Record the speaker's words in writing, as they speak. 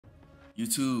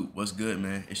YouTube, what's good,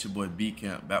 man? It's your boy B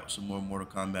Camp back with some more Mortal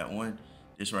Kombat 1.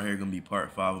 This right here gonna be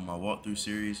part 5 of my walkthrough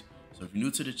series. So if you're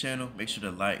new to the channel, make sure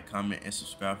to like, comment, and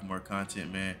subscribe for more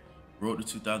content, man. We're up to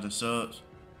 2,000 subs.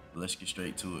 But let's get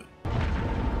straight to it.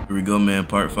 Here we go, man.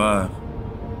 Part 5.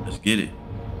 Let's get it.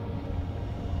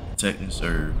 Protect and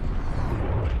serve.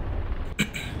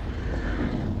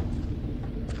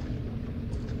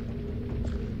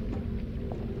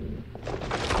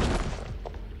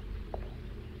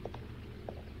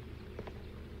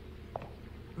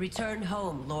 Return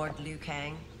home, Lord Liu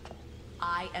Kang.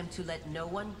 I am to let no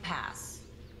one pass.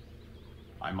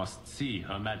 I must see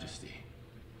Her Majesty.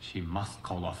 She must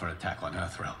call off her attack on her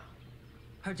throne.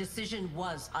 Her decision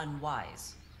was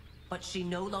unwise, but she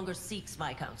no longer seeks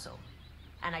my counsel,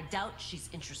 and I doubt she's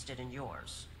interested in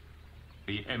yours.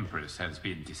 The Empress has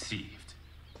been deceived.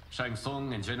 Shang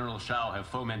Tsung and General Shao have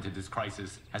fomented this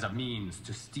crisis as a means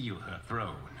to steal her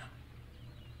throne.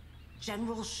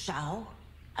 General Shao?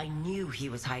 I knew he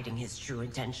was hiding his true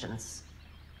intentions.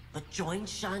 But join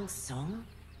Shang Tsung?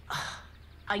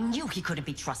 I knew he couldn't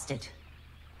be trusted.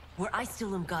 Were I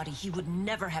still Umgadi, he would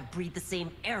never have breathed the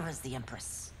same air as the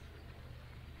Empress.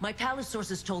 My palace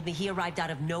sources told me he arrived out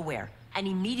of nowhere, and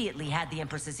immediately had the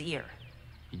Empress's ear.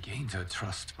 He gained her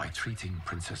trust by treating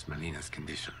Princess Melina's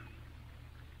condition.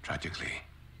 Tragically,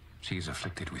 she is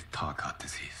afflicted with Tarkat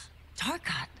disease.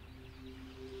 Tarkat?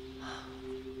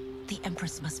 The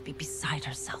Empress must be beside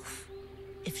herself.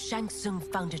 If Shang Tsung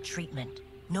found a treatment,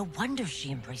 no wonder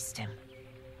she embraced him.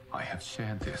 I have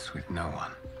shared this with no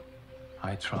one.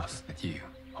 I trust that you,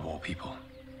 of all people,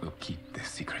 will keep this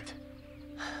secret.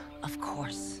 Of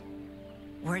course.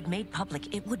 Were it made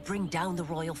public, it would bring down the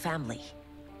royal family.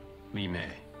 Li Mei,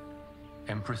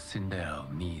 Empress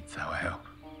Sindel needs our help.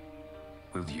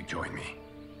 Will you join me?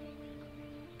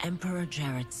 Emperor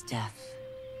Jarrett's death,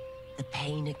 the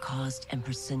pain it caused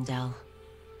Empress Sindel,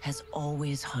 has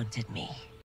always haunted me.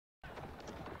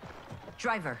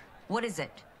 Driver, what is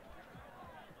it?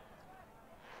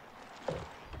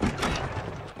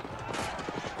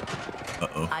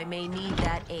 Uh-oh. I may need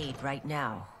that aid right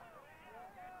now.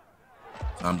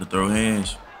 Time to throw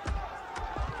hands.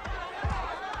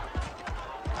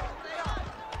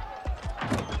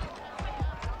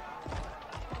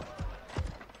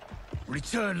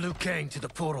 Return Liu Kang to the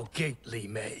portal gate, Li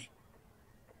Mei.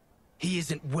 He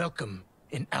isn't welcome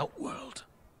in Outworld.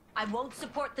 I won't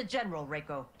support the General,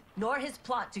 Reiko, nor his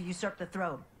plot to usurp the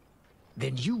throne.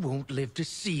 Then you won't live to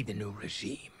see the new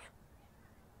regime.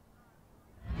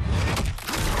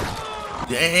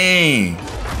 Dang!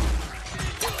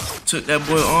 Took that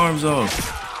boy arms off.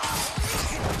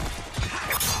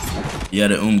 Yeah,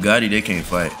 the Umgadi, they can't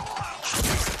fight.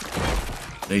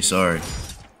 They sorry.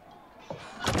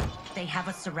 They have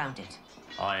us surrounded.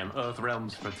 I am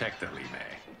Earthrealm's protector, Li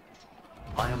Mei.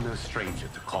 I am no stranger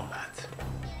to combat.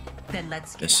 Then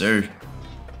let's get Yes, sir.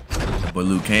 But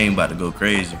Liu Kang about to go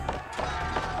crazy.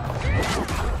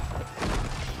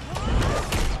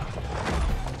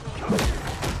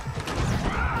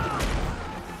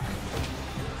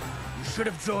 You should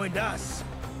have joined us,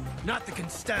 not the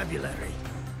constabulary.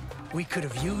 We could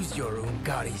have used your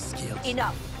Umgadi skills.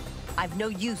 Enough. I've no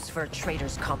use for a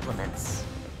traitor's compliments.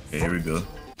 Okay, here we go.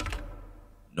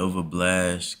 Nova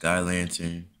Blast, Sky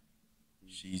Lantern,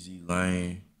 Sheezy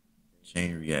Lion,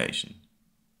 Chain Reaction.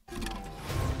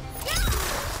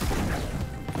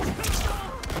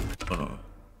 Hold on.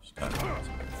 Sky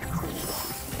Lantern.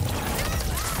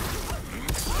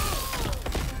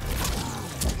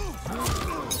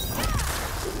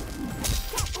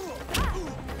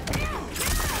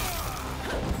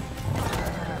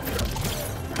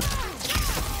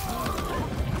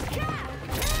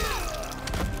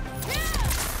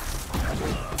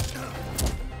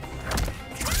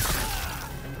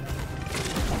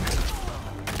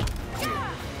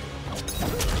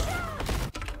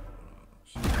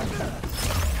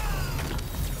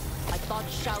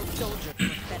 Shao soldiers were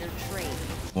better trained.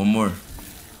 One more.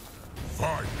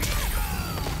 Fight.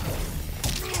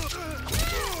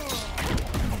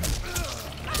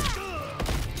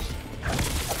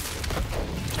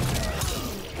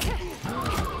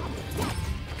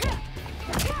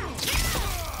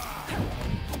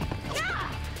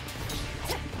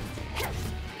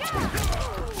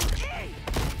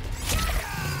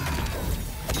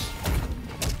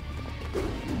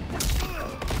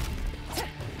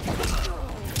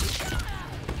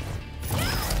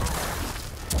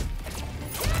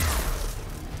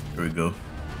 Here we go.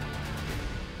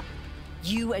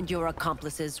 You and your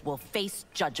accomplices will face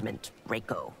judgment,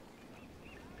 Reiko.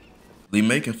 Li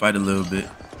Mei can fight a little bit.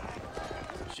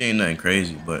 She ain't nothing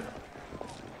crazy, but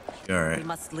she We alright.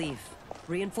 must leave.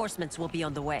 Reinforcements will be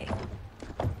on the way.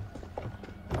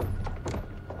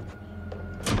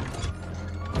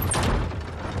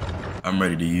 I'm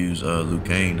ready to use Liu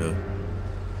Kang though.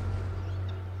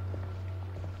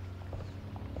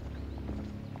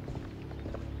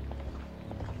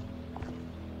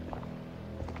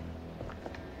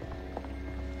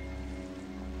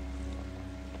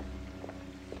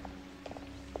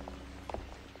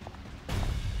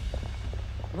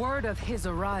 Word of his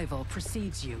arrival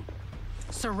precedes you.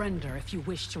 Surrender if you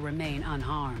wish to remain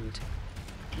unharmed.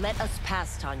 Let us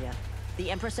pass, Tanya. The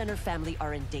Empress and her family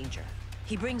are in danger.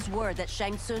 He brings word that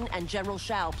Shang Tsung and General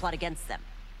Shao plot against them.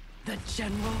 The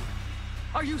General?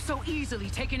 Are you so easily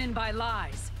taken in by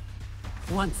lies?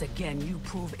 Once again, you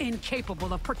prove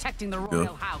incapable of protecting the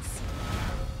royal house.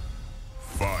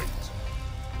 Fight.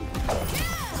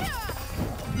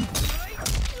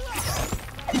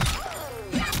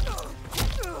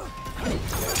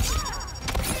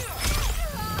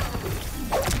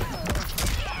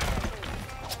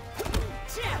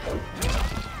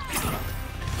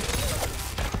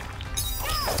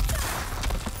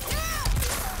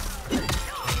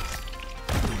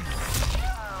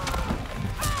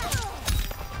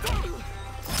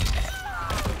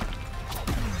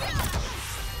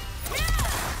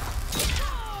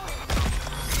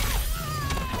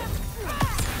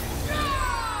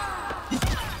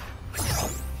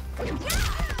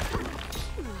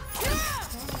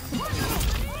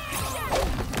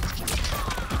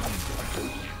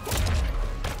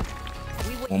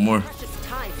 One more. Precious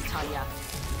time, Tanya.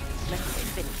 Let's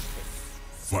finish this.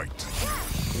 Fight.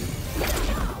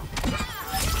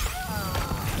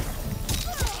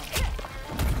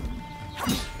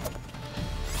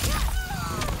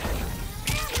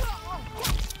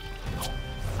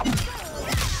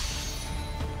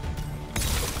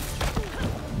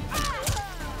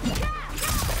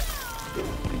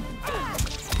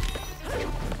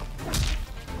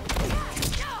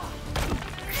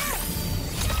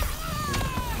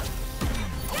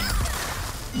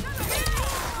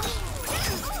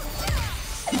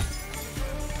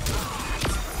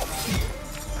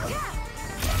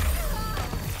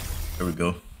 There we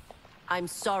go. I'm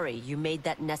sorry you made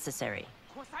that necessary.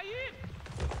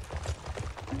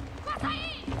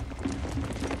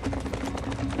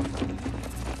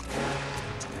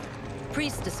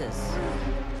 Priestesses.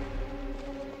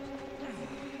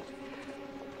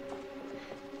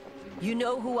 You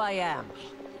know who I am.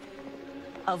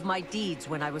 Of my deeds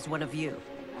when I was one of you.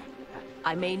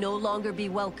 I may no longer be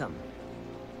welcome.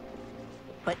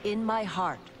 But in my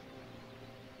heart,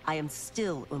 I am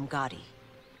still Umgadi.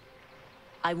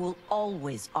 I will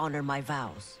always honor my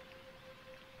vows.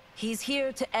 He's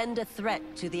here to end a threat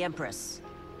to the Empress.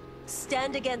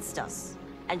 Stand against us,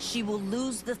 and she will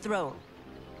lose the throne.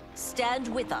 Stand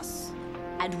with us,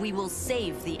 and we will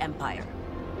save the Empire.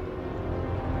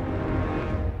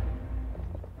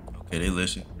 Okay, they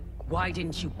listen. Why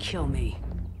didn't you kill me?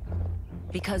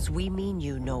 Because we mean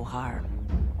you no harm.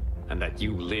 And that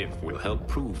you live will help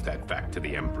prove that fact to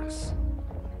the Empress.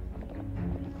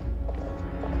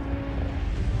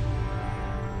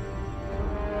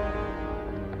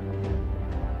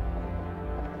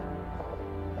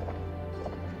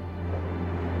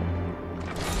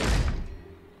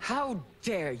 How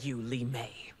dare you, Li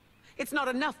Mei? It's not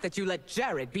enough that you let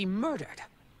Jared be murdered.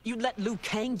 You'd let Liu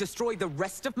Kang destroy the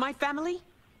rest of my family?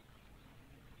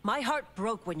 My heart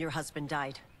broke when your husband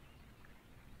died.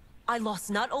 I lost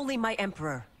not only my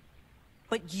Emperor,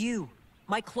 but you,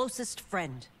 my closest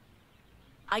friend.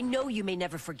 I know you may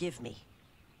never forgive me.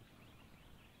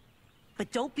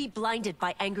 But don't be blinded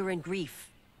by anger and grief.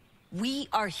 We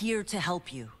are here to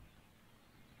help you.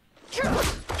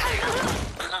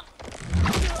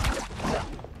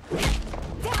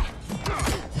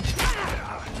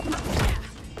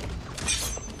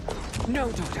 No,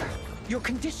 daughter. Your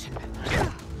condition.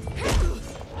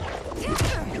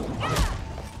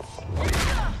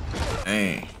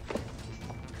 Dang.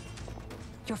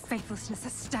 Your faithlessness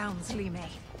astounds, Li Mei.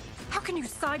 How can you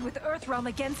side with Earthrealm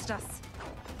against us?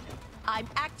 I'm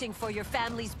acting for your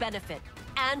family's benefit,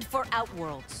 and for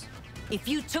Outworld's. If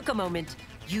you took a moment,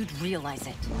 you'd realize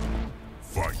it.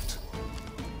 Fight.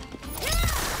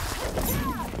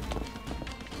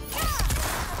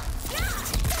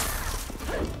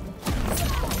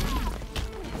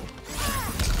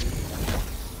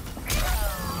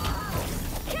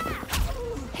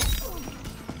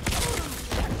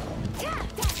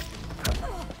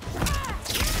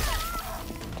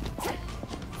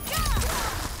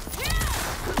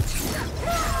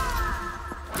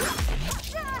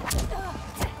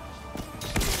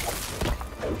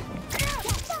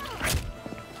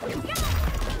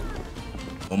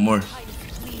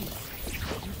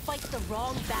 the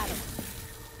wrong battle.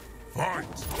 Fight!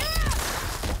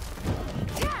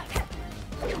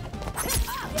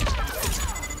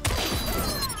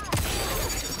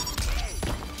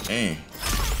 Dang.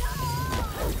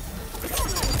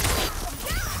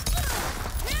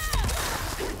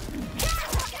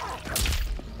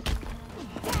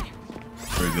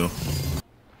 There we go.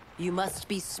 You must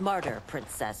be smarter,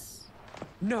 Princess.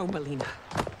 No, Melina.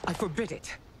 I forbid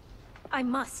it. I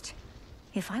must.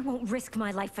 If I won't risk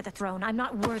my life for the throne, I'm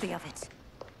not worthy of it.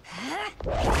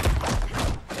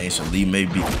 Hey, so Lee May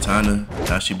beat Katana.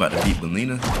 Now she about to beat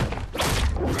Melina.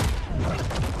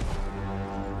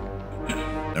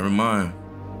 Never mind.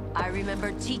 I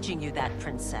remember teaching you that,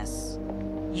 Princess.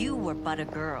 You were but a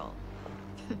girl.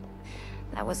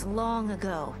 That was long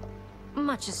ago.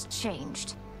 Much has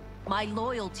changed. My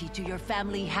loyalty to your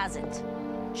family hasn't.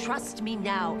 Trust me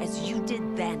now as you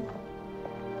did then.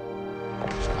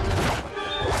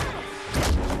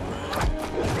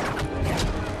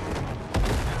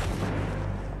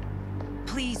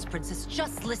 Please, Princess,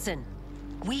 just listen.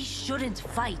 We shouldn't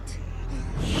fight.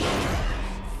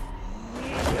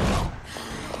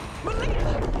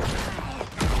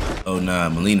 Oh nah,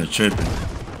 Melina tripping.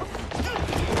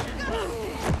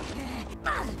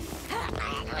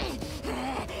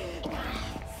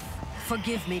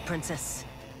 Forgive me, Princess,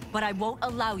 but I won't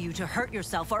allow you to hurt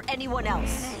yourself or anyone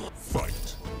else.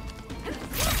 Fight!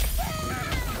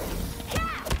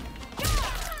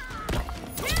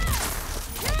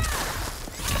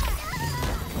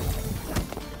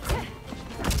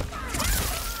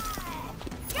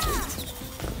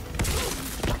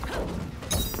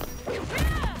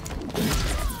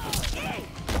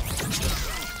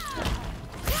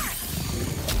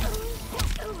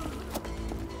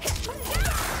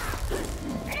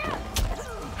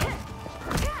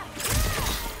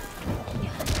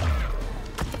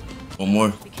 One more.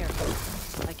 Be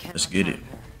careful. I cannot Let's get it. harm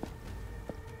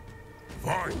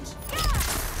her. Fight!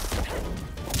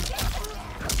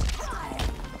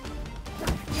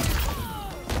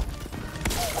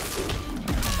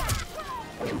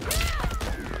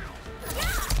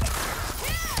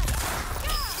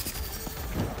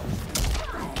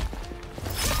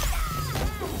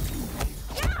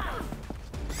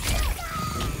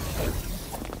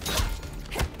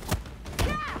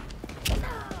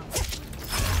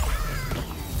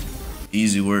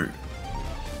 Easy work.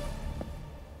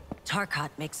 Tarkat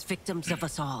makes victims of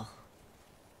us all.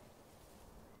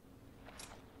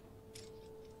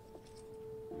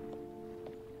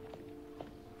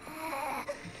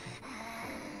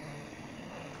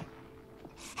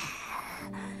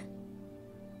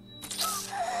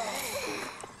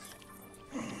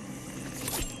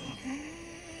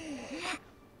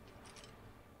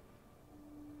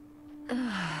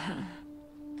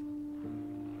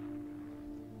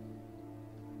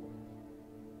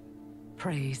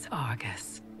 Praise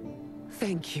Argus.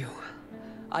 Thank you.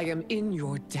 I am in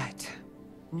your debt.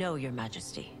 No, Your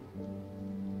Majesty.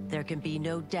 There can be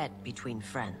no debt between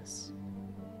friends.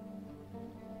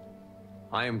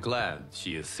 I am glad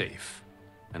she is safe,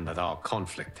 and that our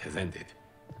conflict has ended.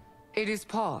 It is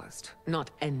paused, not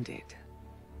ended.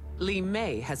 Li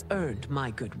Mei has earned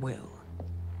my goodwill.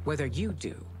 Whether you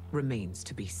do remains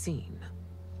to be seen.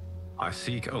 I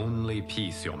seek only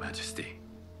peace, Your Majesty.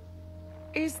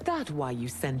 Is that why you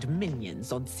send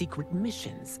minions on secret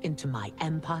missions into my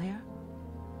empire?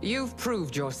 You've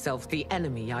proved yourself the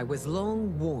enemy I was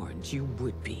long warned you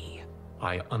would be.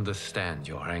 I understand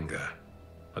your anger,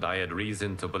 but I had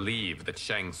reason to believe that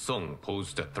Shang Tsung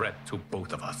posed a threat to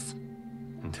both of us.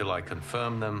 Until I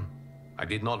confirmed them, I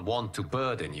did not want to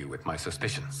burden you with my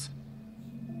suspicions.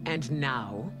 And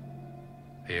now?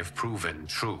 They have proven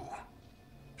true.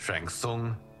 Shang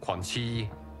Tsung, Quan Chi,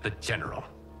 the General.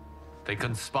 They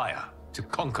conspire to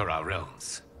conquer our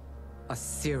realms. A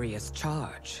serious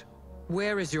charge.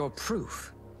 Where is your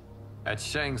proof? At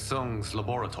Shang Tsung's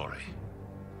laboratory.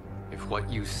 If what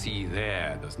you see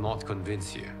there does not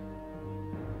convince you,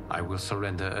 I will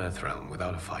surrender Earthrealm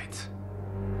without a fight.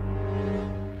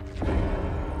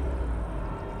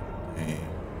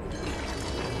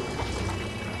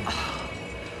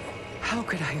 How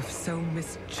could I have so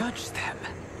misjudged them?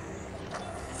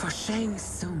 For Shang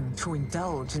Tsung to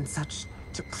indulge in such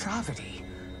depravity,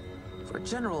 for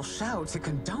General Shao to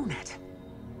condone it,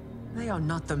 they are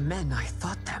not the men I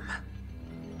thought them.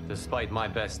 Despite my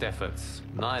best efforts,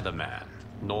 neither man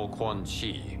nor Quan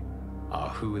Chi are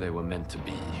who they were meant to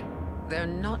be. They're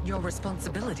not your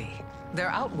responsibility.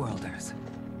 They're Outworlders.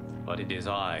 But it is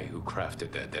I who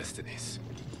crafted their destinies,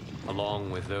 along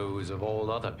with those of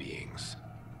all other beings,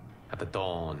 at the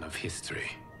dawn of history.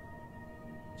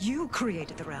 You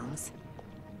created the realms.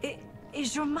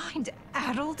 Is your mind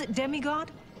addled,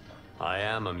 demigod? I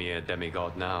am a mere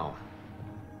demigod now.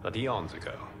 But eons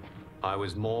ago, I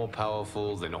was more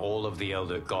powerful than all of the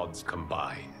Elder Gods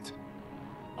combined.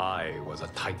 I was a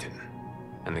Titan,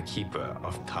 and the Keeper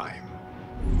of Time.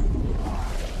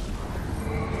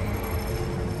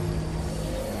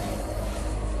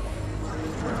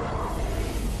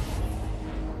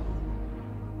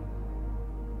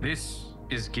 This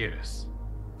is Geras.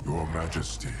 Your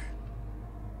Majesty,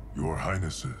 Your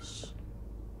Highnesses.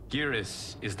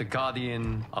 Geras is the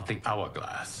guardian of the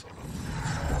Hourglass,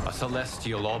 a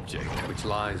celestial object which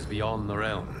lies beyond the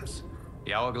realms.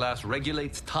 The Hourglass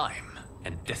regulates time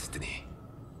and destiny.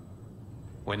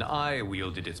 When I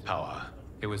wielded its power,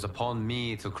 it was upon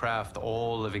me to craft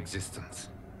all of existence,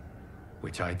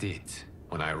 which I did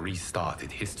when I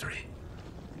restarted history.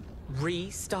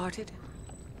 Restarted?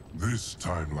 This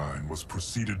timeline was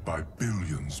preceded by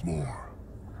billions more.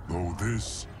 Though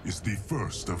this is the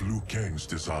first of Liu Kang's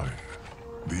design.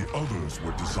 The others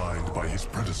were designed by his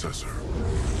predecessor.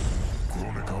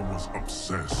 Kronika was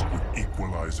obsessed with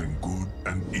equalizing good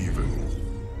and evil.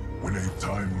 When a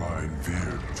timeline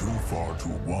veered too far to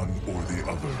one or the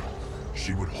other,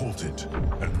 she would halt it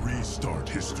and restart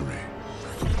history,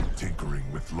 tinkering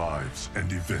with lives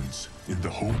and events in the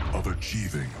hope of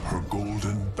achieving her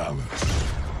golden balance.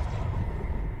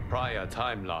 Prior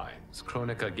timelines,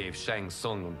 Kronika gave Shang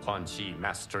Tsung and Quan Chi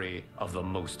mastery of the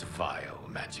most vile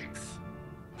magics.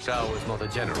 Shao was not a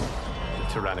general, a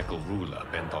tyrannical ruler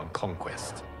bent on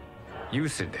conquest. You,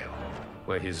 Sindel,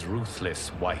 were his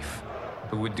ruthless wife,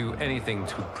 who would do anything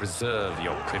to preserve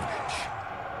your privilege.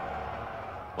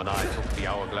 When I took the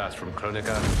Hourglass from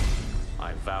Kronika,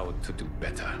 I vowed to do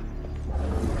better.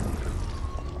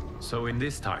 So in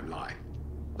this timeline,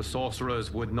 the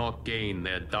sorcerers would not gain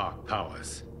their dark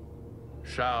powers.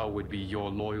 Shao would be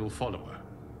your loyal follower,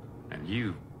 and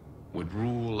you would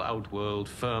rule Outworld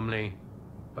firmly,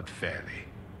 but fairly.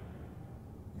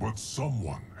 But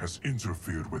someone has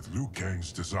interfered with Liu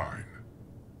Kang's design.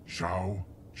 Shao,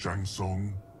 Shang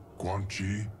Tsung, Quan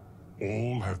Chi,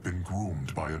 all have been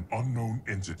groomed by an unknown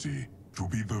entity to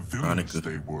be the villains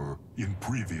they were in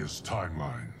previous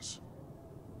timelines.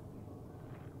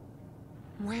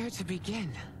 Where to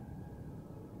begin?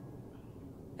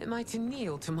 Am I to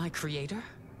kneel to my creator?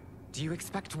 Do you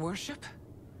expect worship?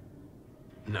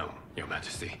 No, Your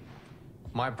Majesty.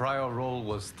 My prior role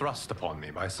was thrust upon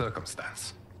me by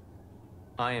circumstance.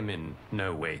 I am in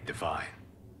no way divine.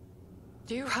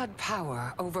 You had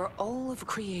power over all of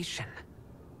creation,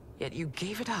 yet you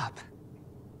gave it up.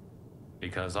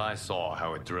 Because I saw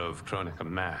how it drove Kronika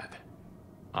mad.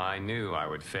 I knew I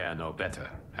would fare no better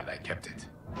had I kept it.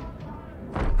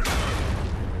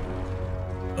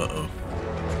 Uh-oh.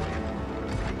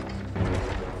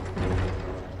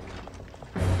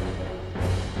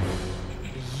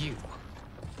 You.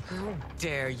 How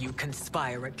dare you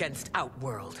conspire against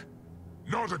Outworld?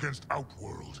 Not against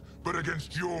Outworld, but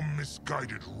against your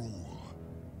misguided rule.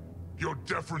 Your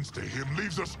deference to him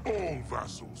leaves us all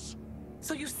vassals.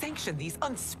 So you sanction these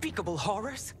unspeakable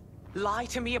horrors? Lie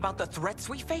to me about the threats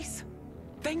we face?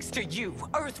 Thanks to you,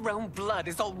 Earthrealm blood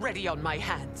is already on my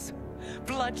hands.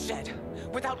 Bloodshed,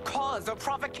 without cause or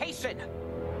provocation.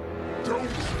 Don't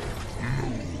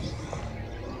move.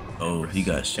 Oh, he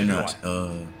got Shinnok's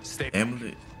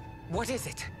amulet. What is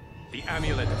it? The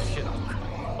Amulet of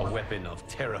Shinnok, a weapon of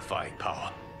terrifying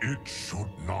power. It should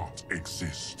not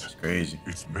exist. It's crazy.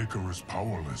 Its maker is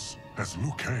powerless, as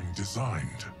Liu Kang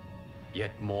designed.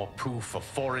 Yet more proof of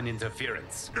foreign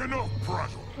interference. Enough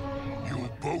prattle. You'll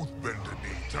both bend a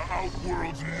knee to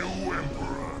Outworld's new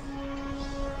emperor.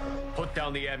 Put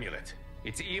down the amulet.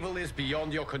 Its evil is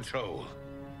beyond your control.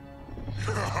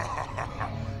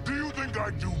 Do you think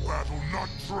I do battle not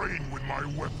trained with my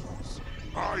weapons?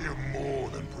 I am more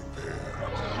than prepared.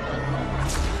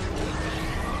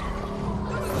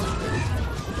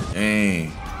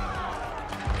 Dang.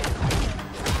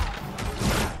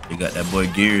 You got that boy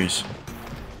Gears.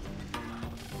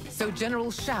 So General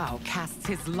Shao casts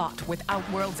his lot with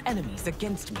Outworld's enemies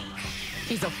against me.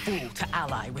 He's a fool to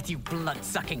ally with you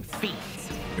blood-sucking fiends.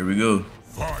 Here we go.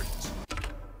 Fight!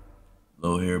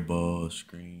 Low hairball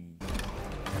screen.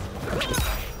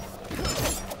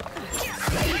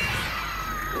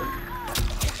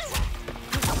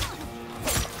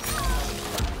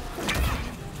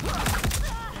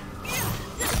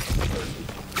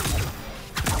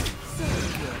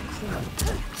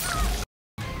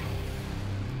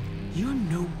 You're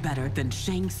no better than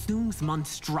Shang Tsung's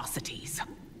monstrosities.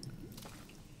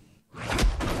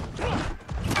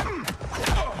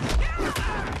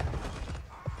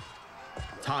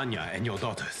 Tanya and your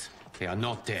daughters, they are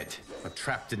not dead, but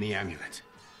trapped in the amulet.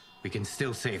 We can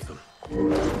still save them.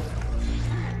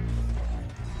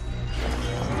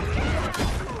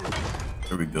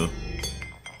 There we go.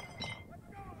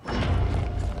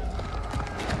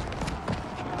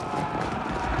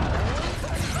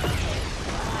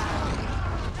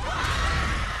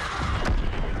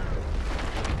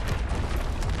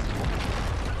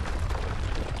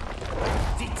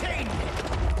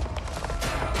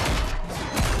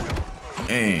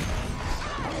 Dang.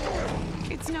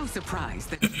 It's no surprise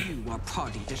that you are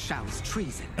party to Shao's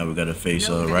treason. Now we gotta face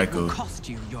Know that it will Raiko. cost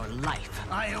you your life.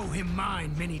 I owe him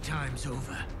mine many times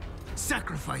over.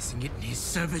 Sacrificing it in his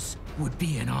service would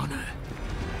be an honor.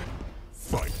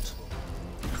 Fight.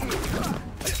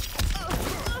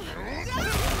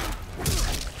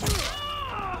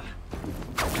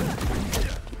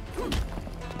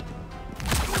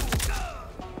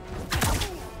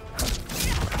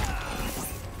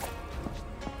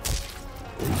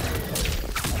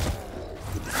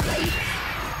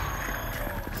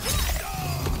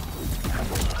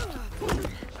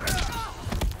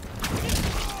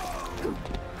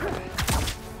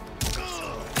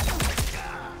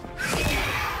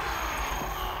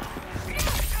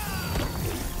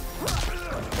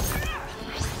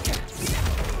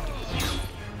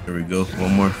 There we go.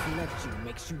 One more.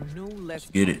 Makes you no less Let's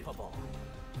get it. culpable.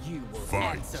 You will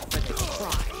Fight. answer for this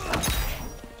crime.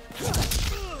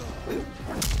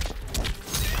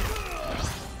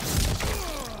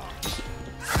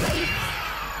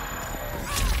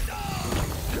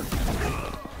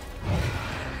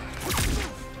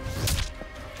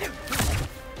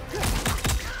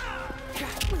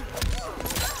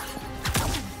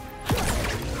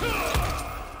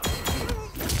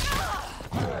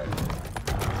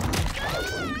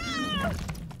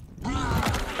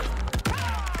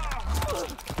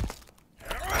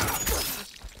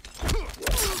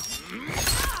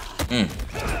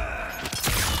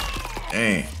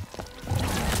 Dang.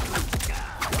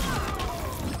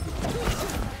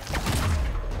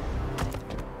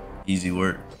 Easy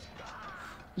work.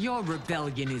 Your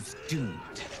rebellion is doomed.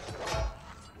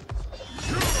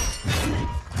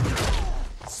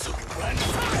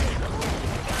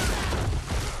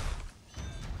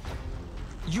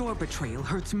 Your betrayal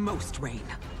hurts most, Rain.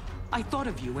 I thought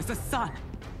of you as a son.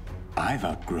 I've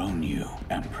outgrown you,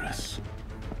 Empress.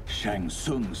 Shang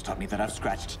Tsung's taught me that I've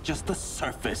scratched just the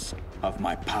surface of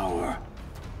my power.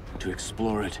 To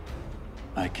explore it,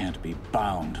 I can't be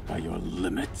bound by your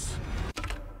limits.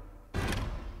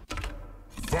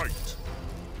 Fight!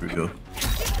 Here we go.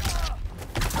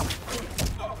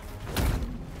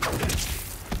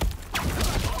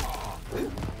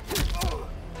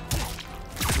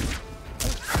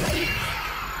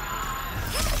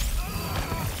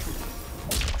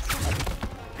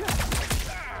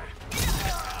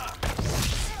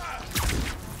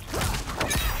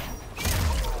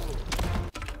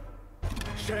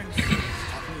 Shang Tsung's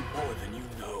taught me more than you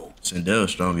know. Sindel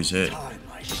strong as heck. Time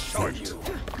I show you.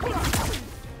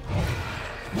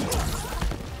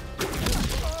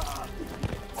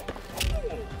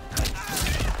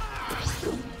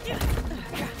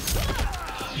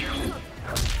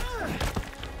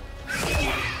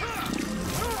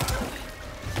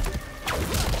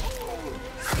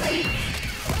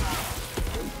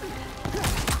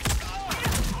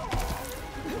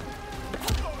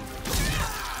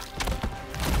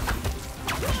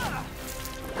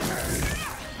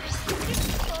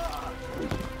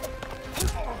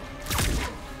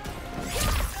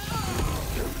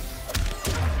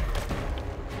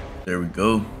 There we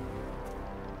go.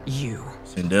 You.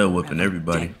 Sindel whipping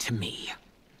everybody. Dead to me.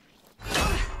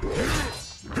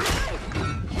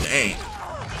 Dang.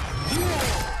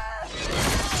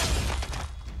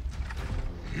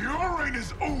 Your reign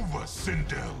is over,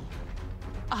 Sindel.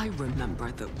 I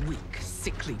remember the weak,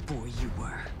 sickly boy you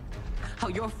were. How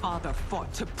your father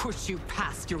fought to push you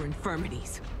past your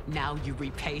infirmities. Now you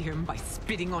repay him by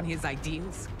spitting on his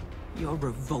ideals? Your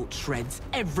revolt shreds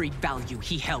every value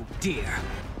he held dear.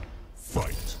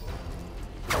 Fight.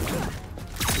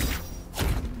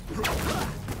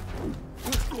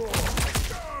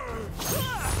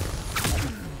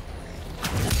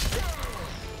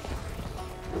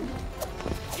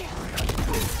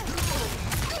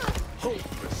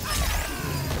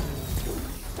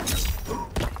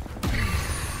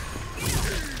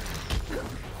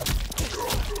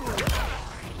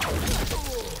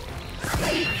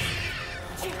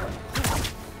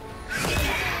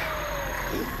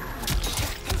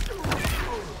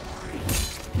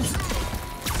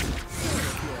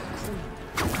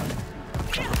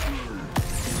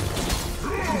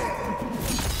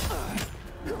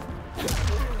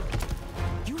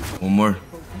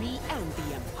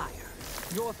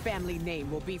 family name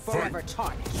will be forever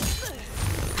tarnished.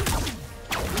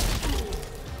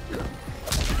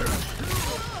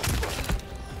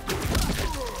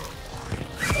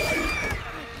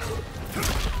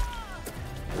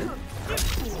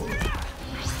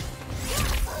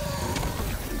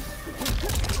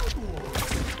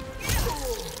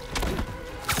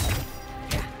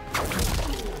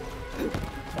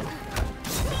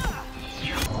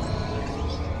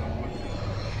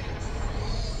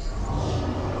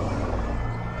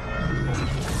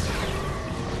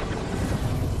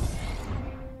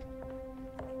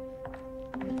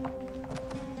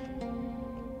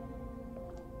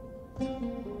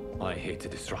 I hate to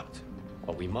disrupt,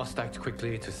 but we must act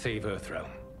quickly to save Earthrealm.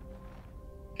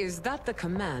 Is that the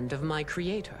command of my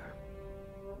creator?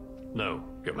 No,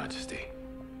 Your Majesty.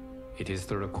 It is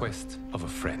the request of a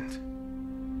friend.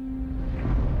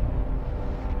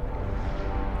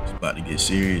 It's about to get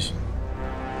serious.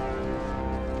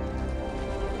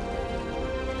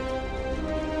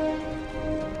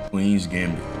 Queen's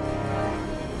Gambit.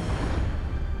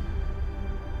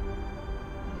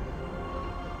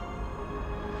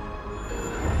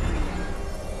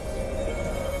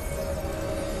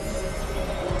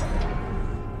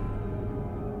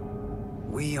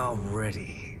 We are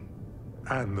ready.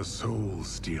 And the Soul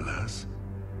Stealers?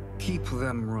 Keep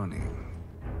them running.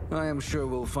 I am sure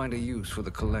we'll find a use for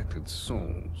the collected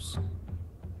souls.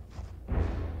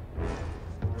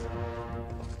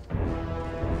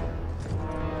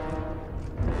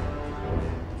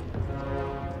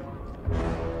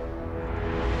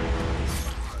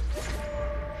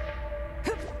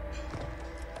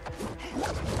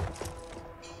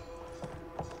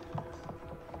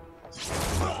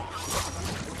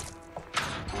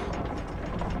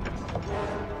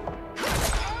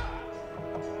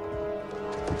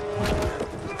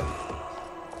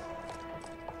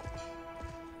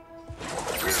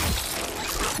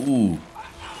 Ooh.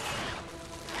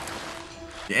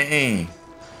 Dang.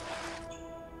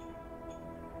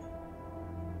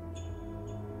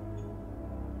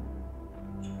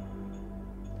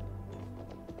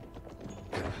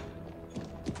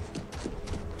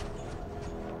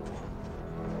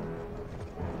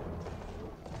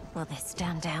 Will they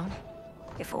stand down,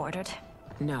 if ordered?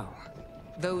 No.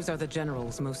 Those are the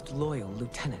General's most loyal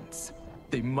lieutenants.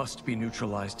 They must be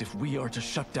neutralized if we are to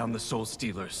shut down the Soul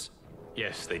Stealers.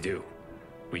 Yes, they do.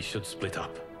 We should split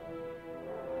up.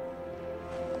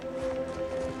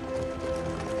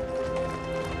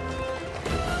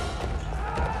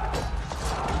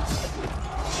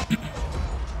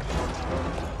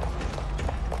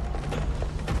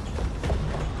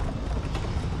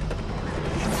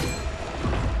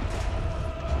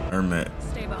 Hermit.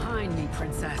 Stay behind me,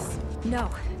 princess.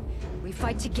 No. We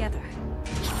fight together.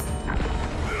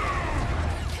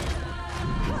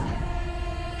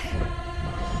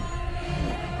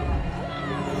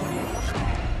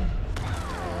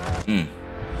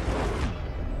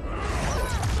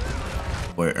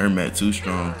 Boy, Hermit too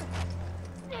strong.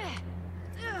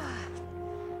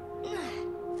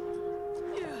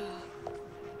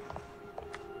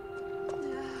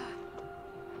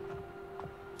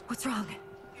 What's wrong?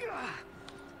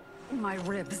 My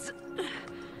ribs.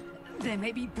 They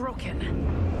may be broken.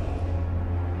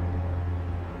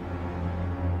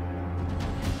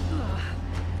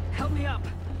 Help me up.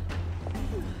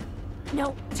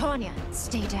 No, Tanya,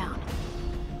 stay down.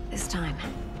 This time,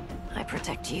 I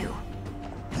protect you.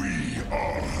 We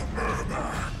are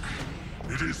Ermac.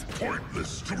 It is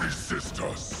pointless to resist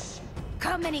us.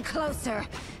 Come any closer,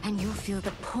 and you'll feel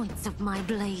the points of my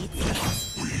blades.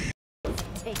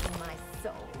 Taking my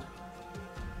soul.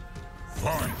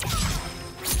 Fight!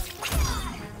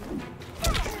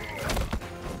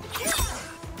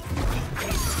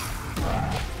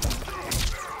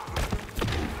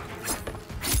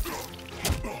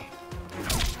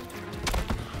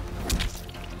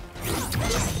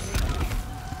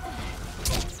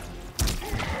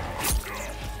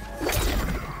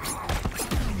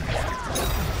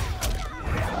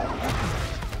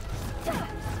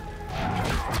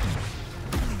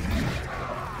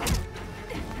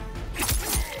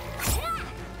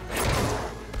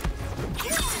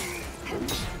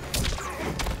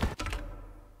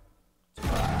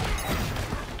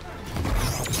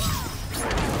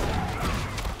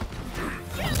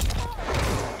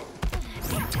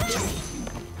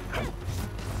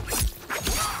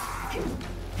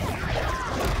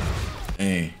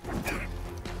 Hey.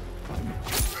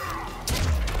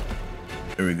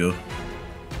 There we go.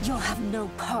 You'll have no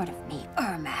part of me,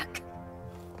 Ermac.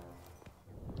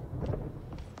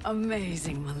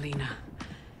 Amazing, Melina.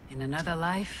 In another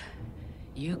life,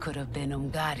 you could have been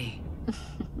Umgadi.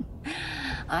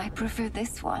 I prefer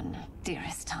this one,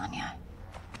 dearest Tanya.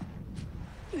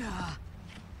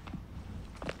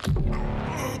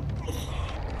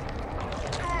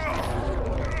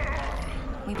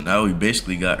 Now we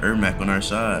basically got Ermac on our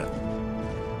side.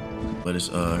 But it's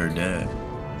her dad.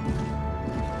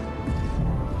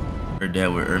 Her dad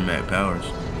with Ermac powers.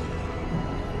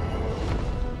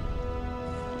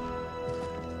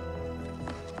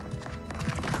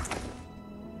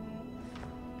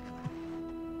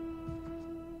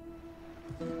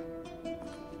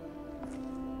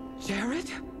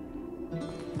 Jared?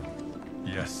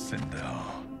 Yes, Sindel.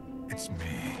 It's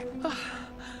me.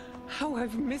 How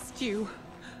I've missed you.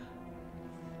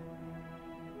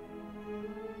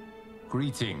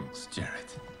 Greetings, Jared.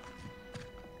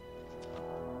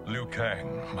 Liu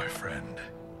Kang, my friend.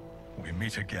 We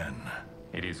meet again.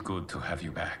 It is good to have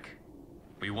you back.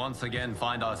 We once again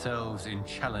find ourselves in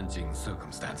challenging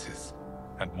circumstances.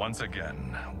 And once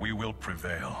again, we will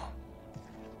prevail.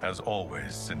 As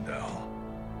always, Sindel,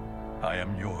 I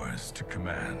am yours to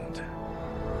command.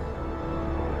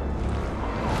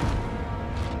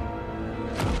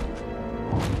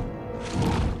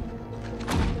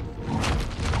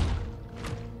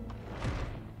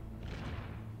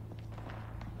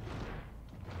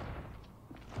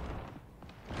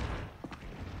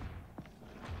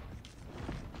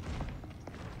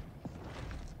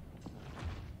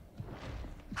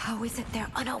 How is it they're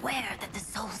unaware that the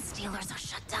Soul Stealers are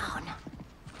shut down?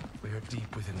 We are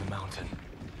deep within the mountain.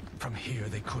 From here,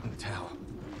 they couldn't tell.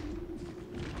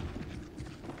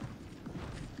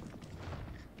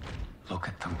 Look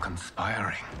at them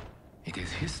conspiring. It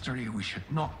is history we should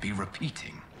not be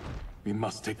repeating. We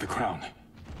must take the crown.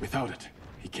 Without it,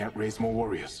 he can't raise more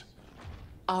warriors.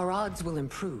 Our odds will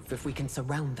improve if we can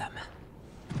surround them.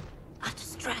 I'll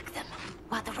distract them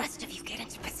while the rest of you get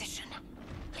into position.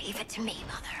 Leave it to me,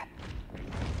 Mother.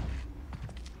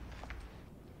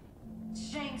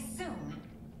 Shang Tsung.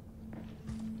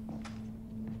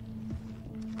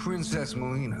 Princess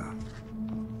Melina.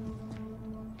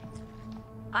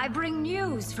 I bring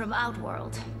news from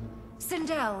Outworld.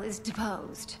 Sindel is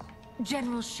deposed.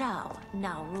 General Shao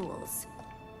now rules.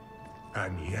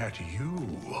 And yet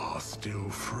you are still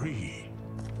free.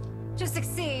 To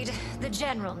succeed, the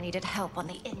General needed help on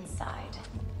the inside.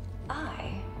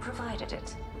 I provided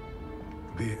it.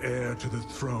 The heir to the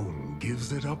throne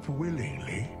gives it up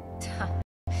willingly.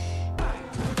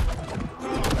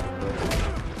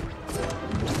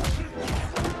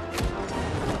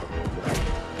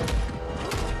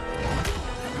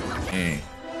 Dang.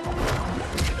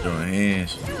 Throwing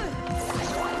hands.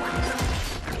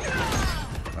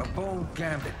 A bold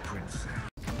gambit, princess.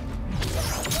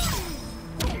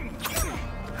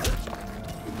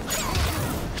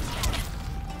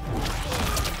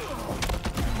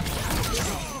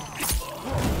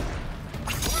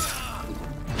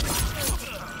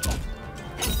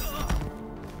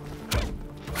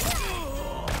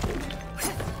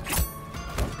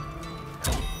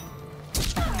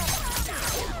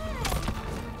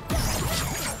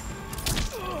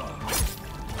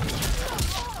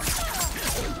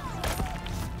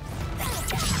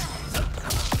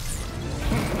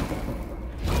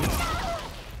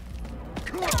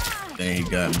 Dang, he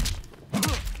got me.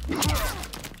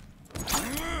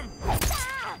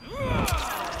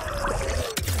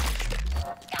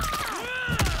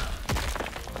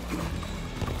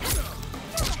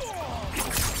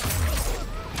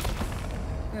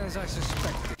 As I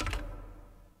suspected.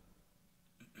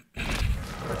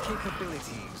 Her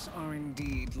capabilities are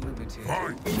indeed limited.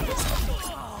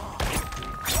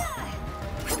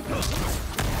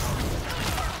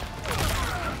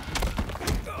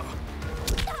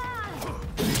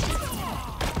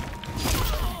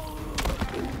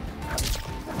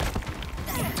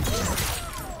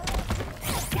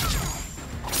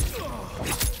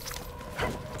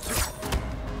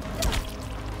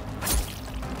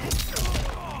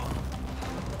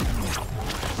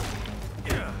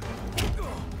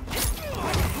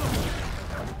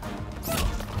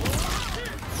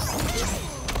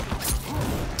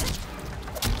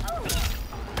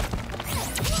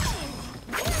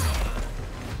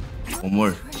 One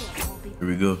more. Here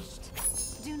we go.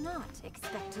 Do not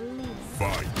expect to leave.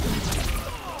 Fight.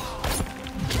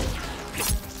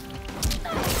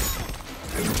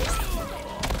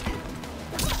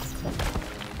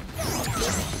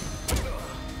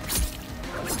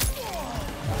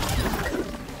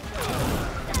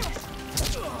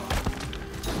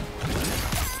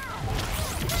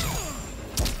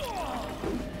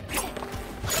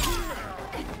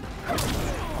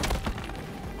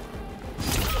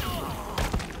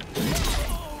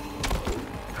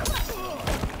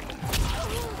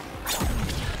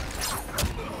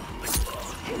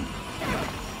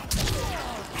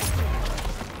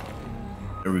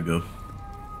 There we go.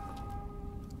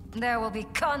 There will be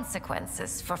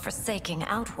consequences for forsaking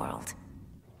Outworld.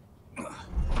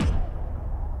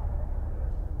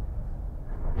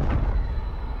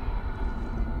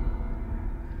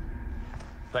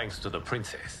 Thanks to the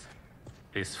princess,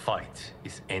 this fight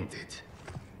is ended.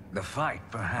 The fight,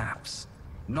 perhaps.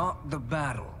 Not the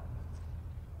battle.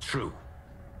 True.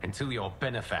 Until your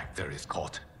benefactor is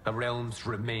caught, the realms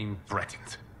remain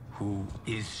threatened. Who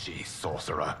is she,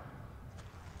 sorcerer?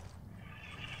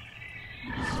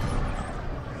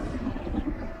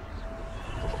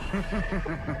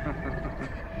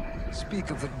 Speak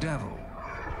of the devil.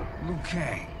 Liu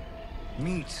Kang.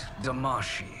 Meet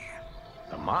Damashi.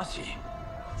 Damashi?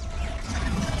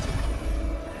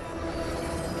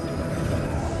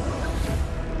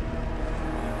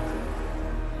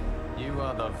 You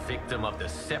are the victim of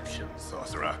deception,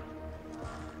 sorcerer.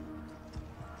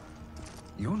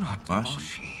 You're not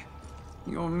Damashi.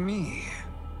 You're me.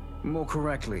 More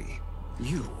correctly,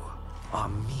 you are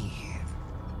me.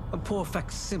 A poor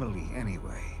facsimile,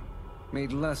 anyway.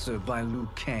 Made lesser by Liu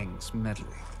Kang's meddling.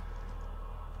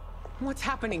 What's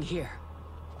happening here?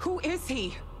 Who is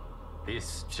he?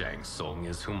 This Shang Tsung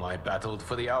is whom I battled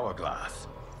for the Hourglass.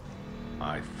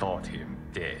 I thought him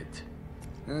dead.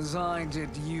 As I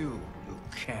did you, Liu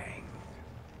Kang.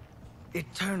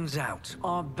 It turns out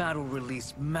our battle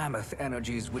released mammoth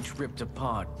energies which ripped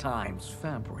apart time's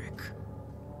fabric.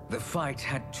 The fight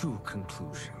had two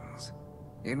conclusions.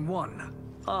 In one,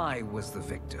 I was the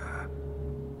victor.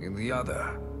 In the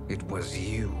other, it was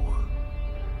you.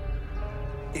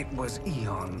 It was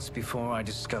eons before I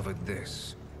discovered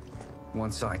this.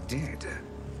 Once I did,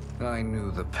 I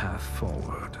knew the path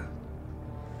forward.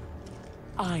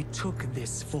 I took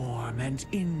this form and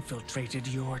infiltrated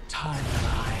your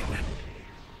timeline.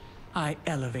 I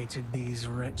elevated these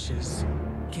wretches,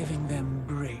 giving them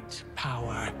great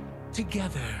power.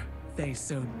 Together, they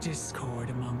sowed discord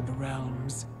among the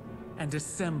realms, and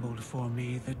assembled for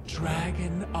me the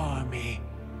Dragon Army.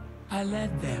 I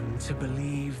led them to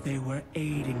believe they were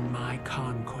aiding my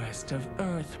conquest of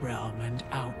Earthrealm and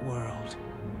Outworld.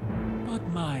 But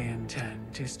my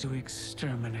intent is to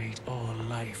exterminate all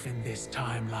life in this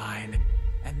timeline,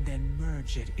 and then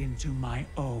merge it into my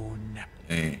own.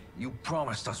 Hey. You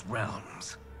promised us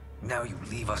realms. Now you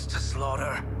leave us to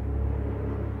slaughter?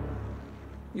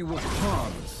 You were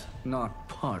pawns, not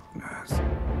partners.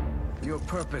 Your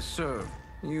purpose served.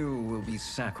 You will be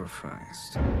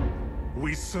sacrificed.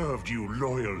 We served you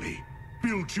loyally,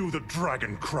 built you the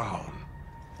Dragon Crown.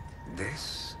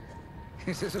 This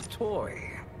is a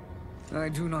toy. I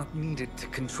do not need it to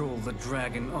control the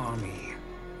Dragon Army.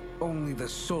 Only the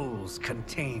souls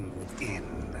contained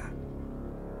within.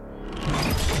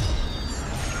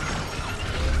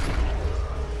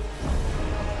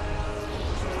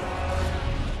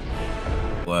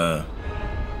 Wow.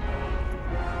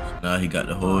 So now he got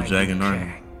the whole Dragon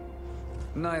Army.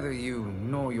 Neither you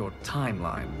nor your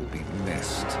timeline will be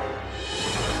missed.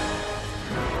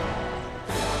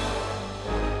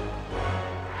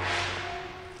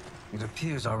 It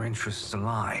appears our interests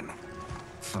align.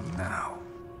 For now.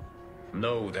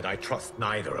 Know that I trust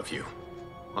neither of you.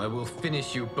 I will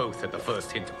finish you both at the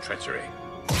first hint of treachery.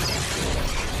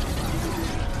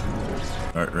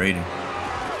 Start raiding.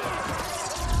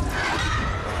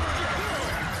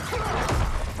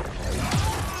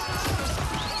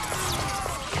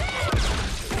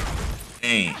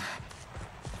 Dang.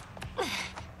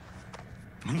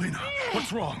 Melina,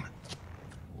 what's wrong?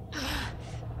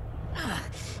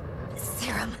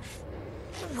 Serum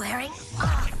wearing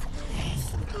off.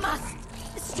 Must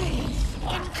stay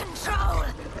in control.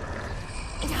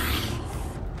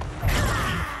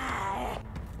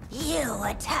 You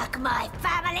attack my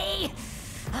family.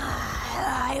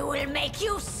 I will make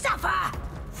you suffer.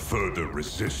 Further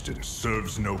resistance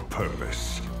serves no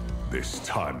purpose. This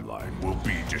timeline will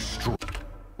be destroyed.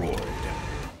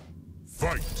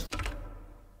 Fight!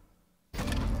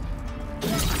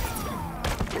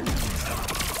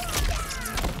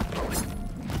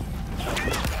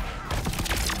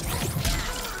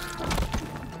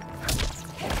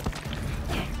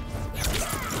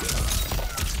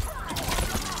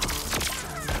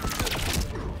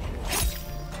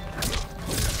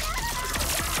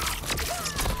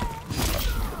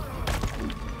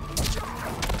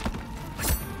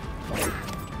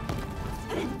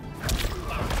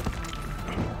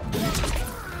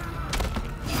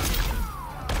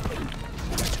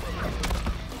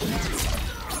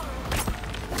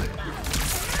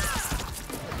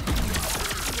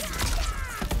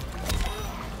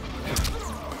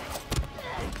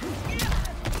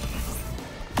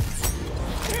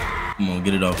 Come on,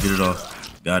 get it off, get it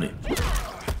off. Got it.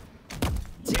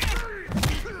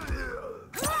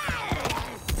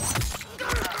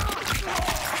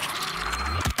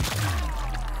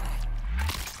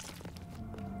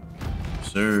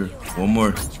 sir. One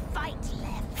more. Fight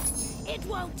left. It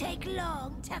won't take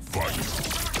long to Fight.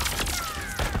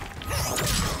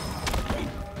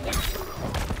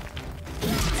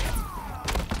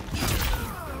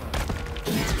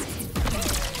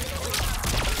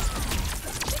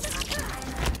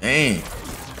 Dang.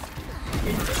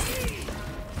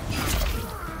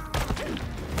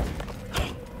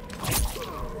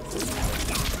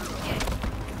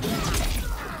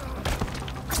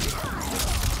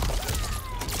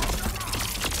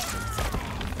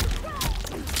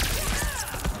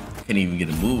 Can't even get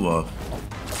a move off.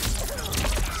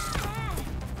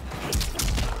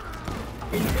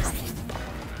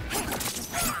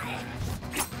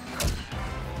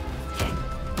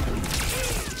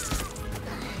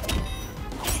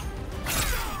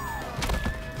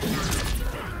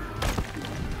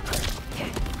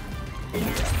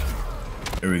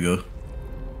 There we go.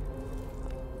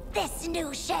 This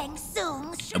new Shang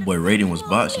Tsung. That boy Raiden was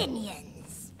boxing. Minions.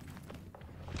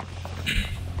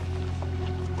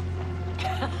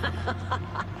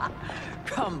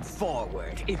 Come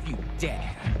forward if you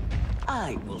dare.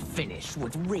 I will finish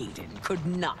what Raiden could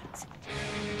not.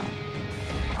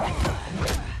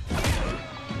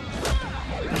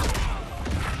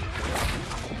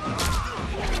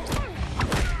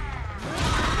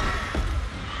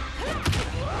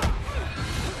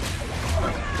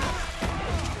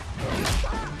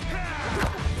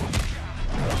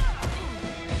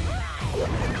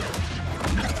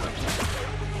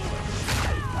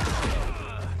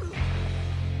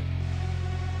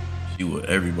 She with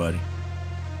everybody.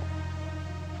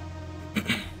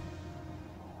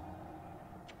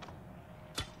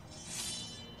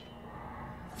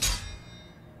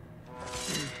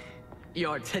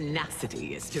 Your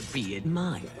tenacity is to be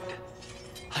admired.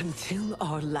 Until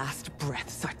our last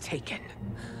breaths are taken,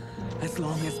 as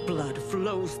long as blood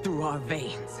flows through our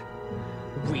veins,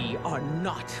 we are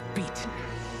not beaten.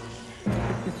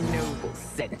 Noble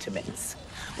sentiments,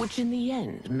 which in the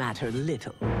end matter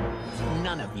little.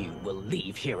 None of you will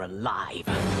leave here alive.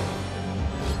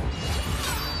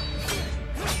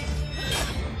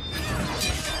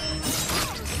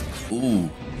 Ooh.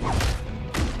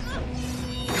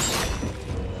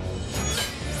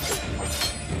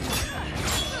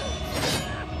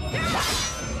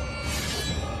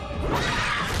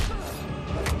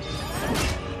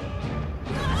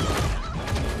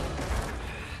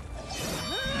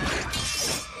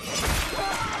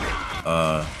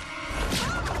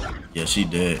 Yeah, she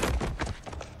did.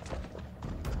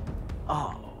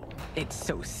 Oh, it's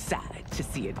so sad to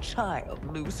see a child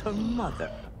lose her mother.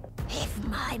 If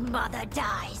my mother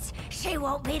dies, she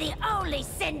won't be the only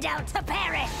Sindel to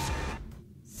perish.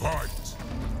 Fight.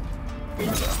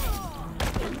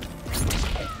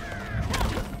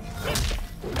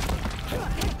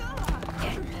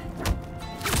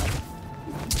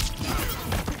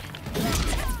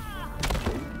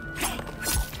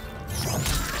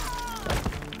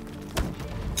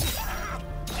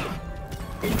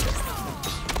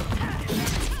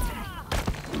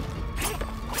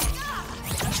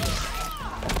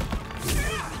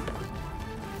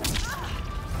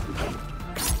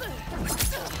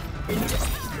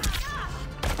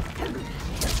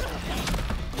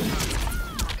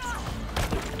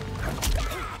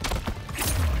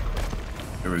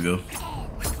 There we go.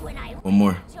 One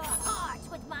more.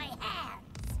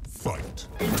 Fight.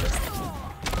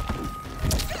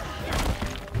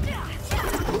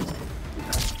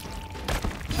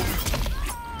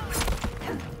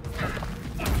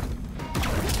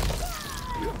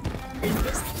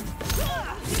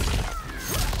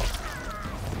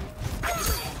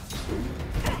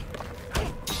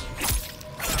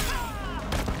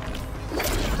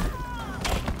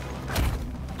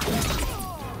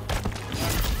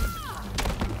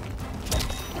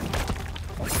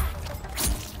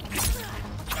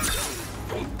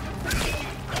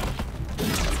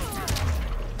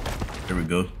 There we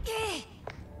go.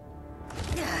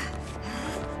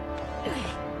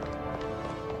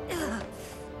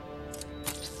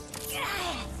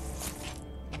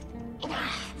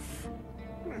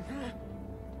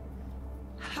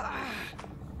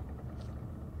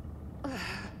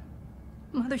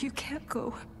 Mother, you can't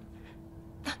go.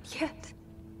 Not yet.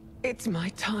 It's my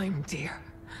time, dear.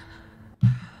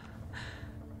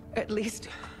 At least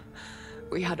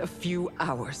we had a few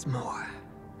hours more.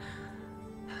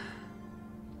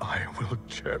 I will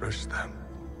cherish them.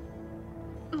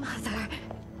 Mother.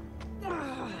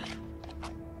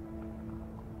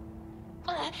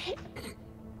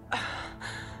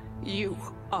 You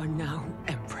are now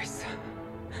Empress.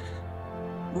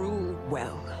 Rule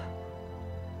well.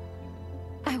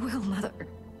 I will, Mother.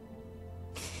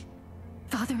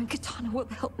 Father and Katana will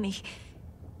help me.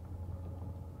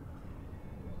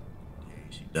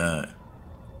 She died.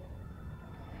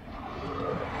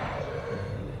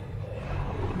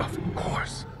 Of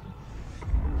course.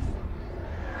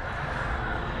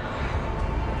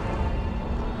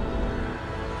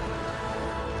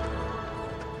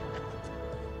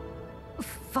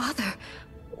 Father,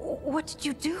 what did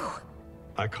you do?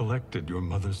 I collected your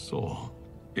mother's soul.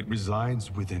 It resides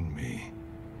within me.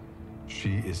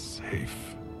 She is safe.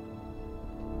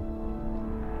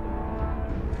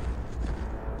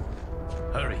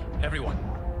 Hurry, everyone.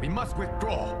 We must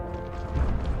withdraw.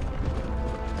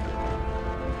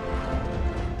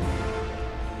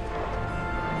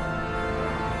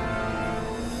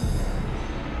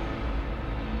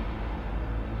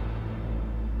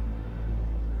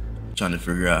 Trying to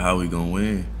figure out how we gonna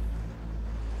win.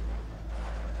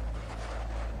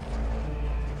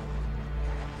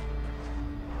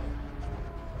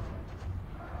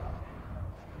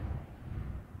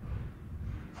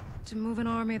 To move an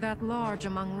army that large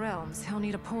among realms, he'll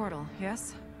need a portal,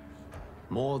 yes?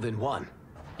 More than one.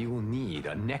 You will need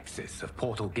a nexus of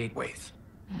portal gateways.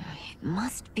 It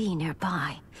must be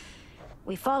nearby.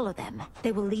 We follow them.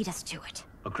 They will lead us to it.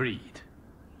 Agreed.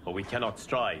 But we cannot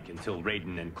strike until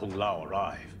Raiden and Kung Lao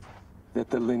arrive. That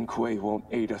the Lin Kuei won't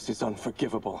aid us is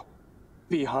unforgivable.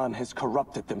 Bi-Han has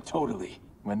corrupted them totally.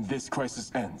 When this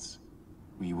crisis ends,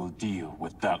 we will deal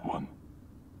with that one.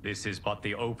 This is but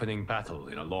the opening battle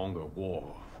in a longer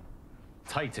war.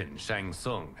 Titan Shang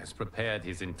Tsung has prepared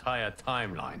his entire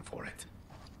timeline for it.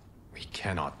 We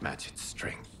cannot match its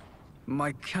strength.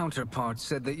 My counterpart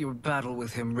said that your battle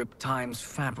with him ripped time's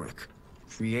fabric,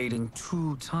 creating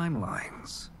 2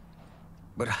 timelines.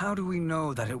 But how do we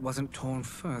know that it wasn't torn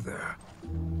further?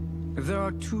 If there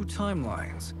are 2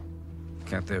 timelines,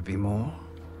 can't there be more?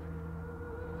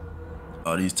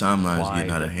 All these timelines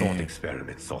getting out of hand. Thought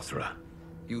experiment, sorcerer.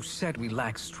 You said we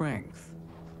lack strength.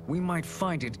 We might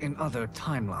find it in other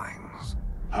timelines.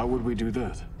 How would we do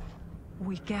that?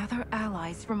 We gather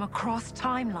allies from across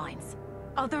timelines,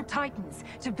 other titans,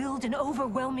 to build an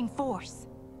overwhelming force.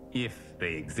 If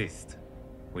they exist.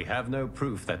 We have no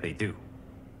proof that they do.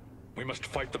 We must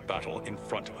fight the battle in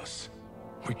front of us.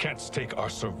 We can't stake our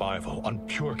survival on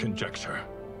pure conjecture.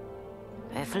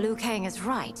 If Liu Kang is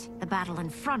right, the battle in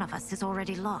front of us is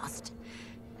already lost.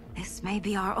 This may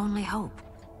be our only hope.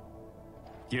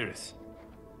 Geras,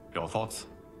 your thoughts?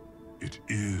 It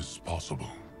is possible.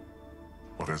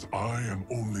 But as I am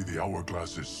only the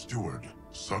Hourglass's steward,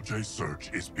 such a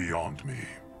search is beyond me.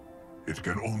 It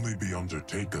can only be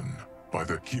undertaken by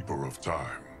the Keeper of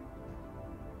Time.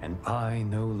 And I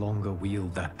no longer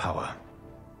wield that power.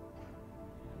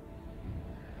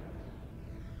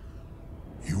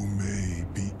 You may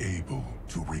be able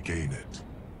to regain it.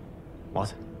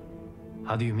 What?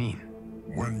 How do you mean?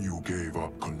 When you gave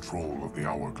up control of the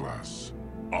Hourglass,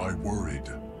 I worried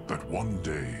that one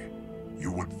day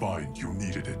you would find you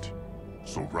needed it.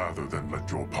 So rather than let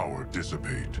your power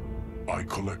dissipate, I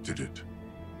collected it.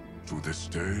 To this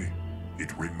day,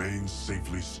 it remains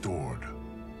safely stored.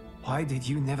 Why did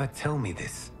you never tell me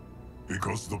this?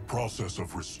 Because the process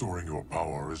of restoring your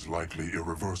power is likely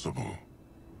irreversible.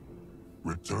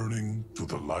 Returning to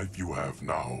the life you have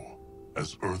now,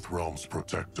 as Earthrealm's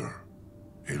protector,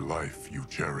 a life you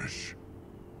cherish,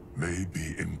 may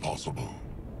be impossible.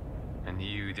 And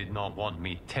you did not want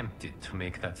me tempted to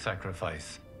make that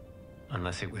sacrifice,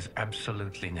 unless it was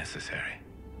absolutely necessary.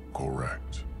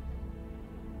 Correct.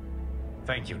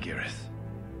 Thank you, Geras.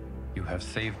 You have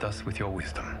saved us with your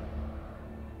wisdom.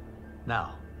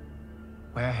 Now,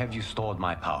 where have you stored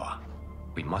my power?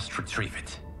 We must retrieve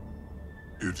it.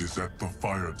 It is at the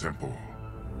Fire Temple,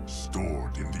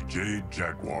 stored in the Jade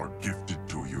Jaguar gifted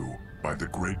to you by the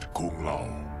great Kung Lao.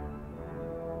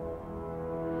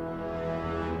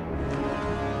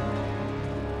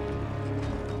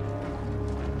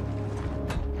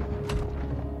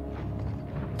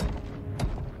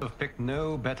 I've picked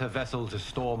no better vessel to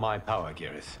store my power,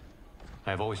 Geras.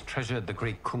 I have always treasured the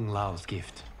great Kung Lao's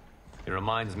gift. It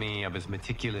reminds me of his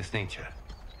meticulous nature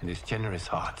and his generous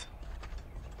heart.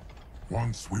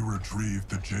 Once we retrieve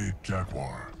the Jade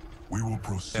Jaguar, we will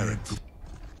proceed to...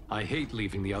 I hate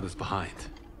leaving the others behind.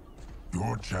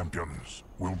 Your champions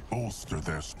will bolster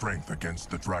their strength against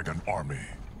the Dragon Army.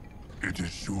 It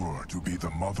is sure to be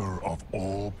the mother of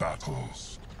all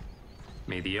battles.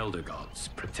 May the Elder Gods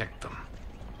protect them.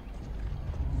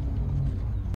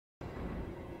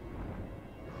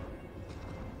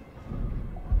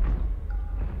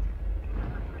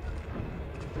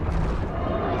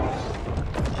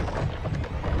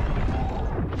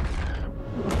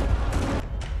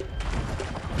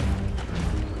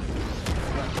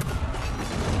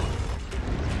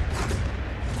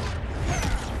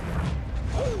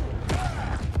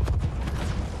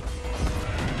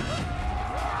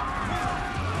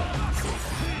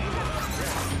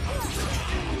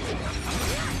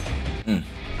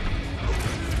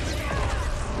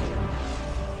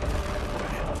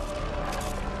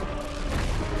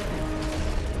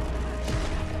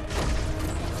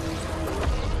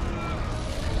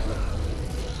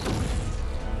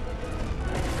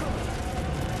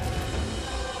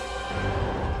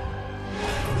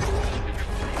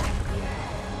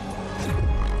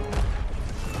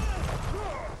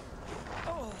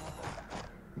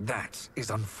 That is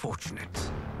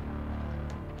unfortunate.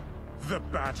 The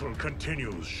battle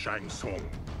continues, Shang Tsung.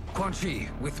 Quan Chi,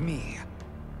 with me.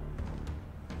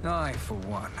 I, for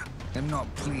one, am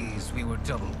not pleased we were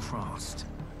double-crossed.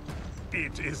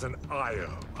 It is an ire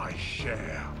I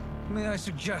share. May I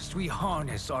suggest we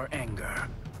harness our anger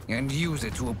and use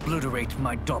it to obliterate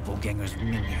my doppelganger's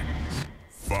minions?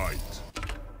 Fight.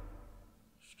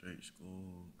 Straight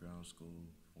skull, ground skull,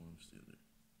 form stealer.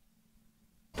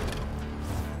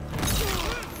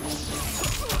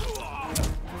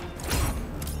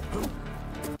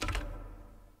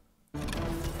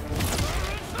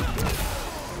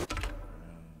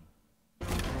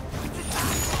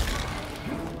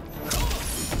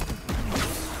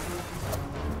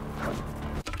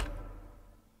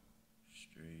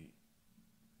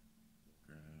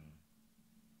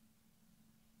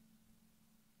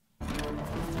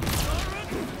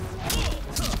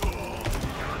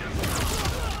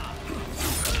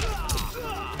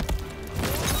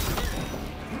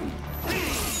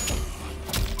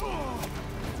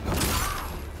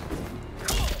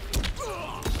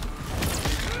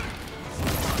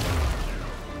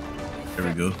 There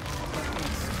we go.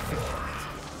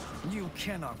 You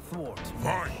cannot thwart me.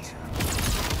 Fight!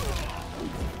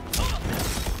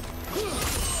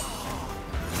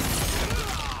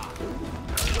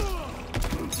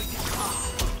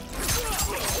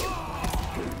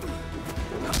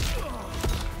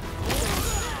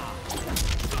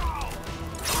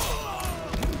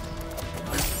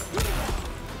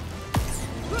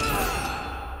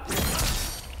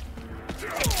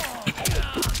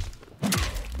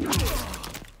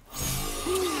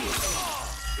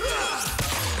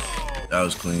 That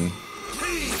was clean.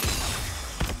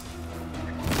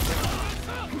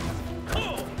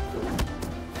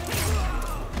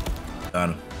 Got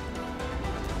him.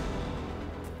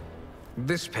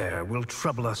 This pair will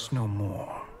trouble us no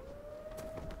more.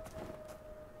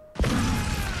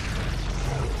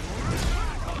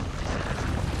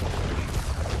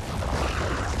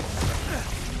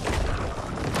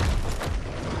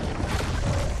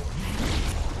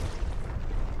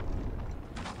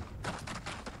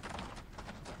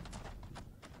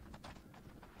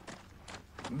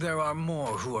 There are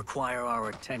more who require our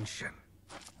attention.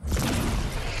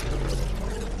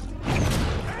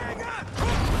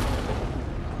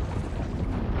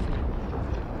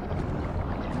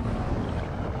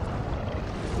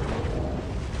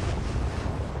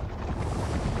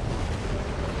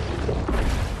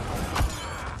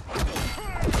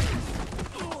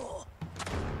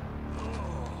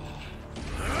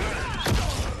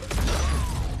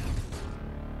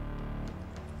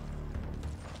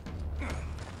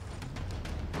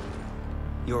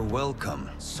 You're welcome,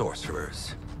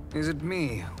 sorcerers. Is it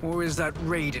me, or is that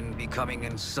Raiden becoming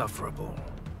insufferable?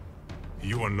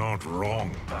 You are not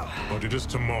wrong, but it is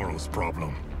tomorrow's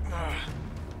problem.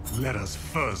 Let us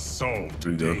first solve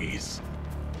today's.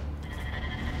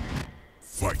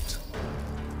 Fight.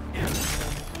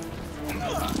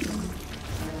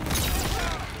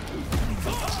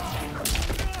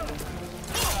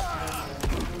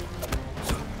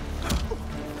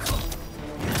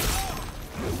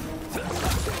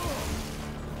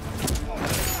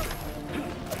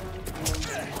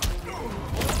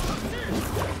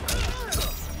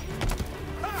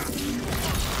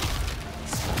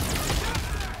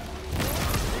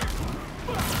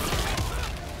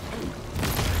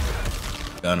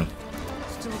 Got him.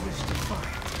 Still wish to fight?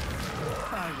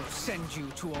 I will send you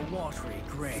to a watery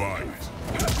grave.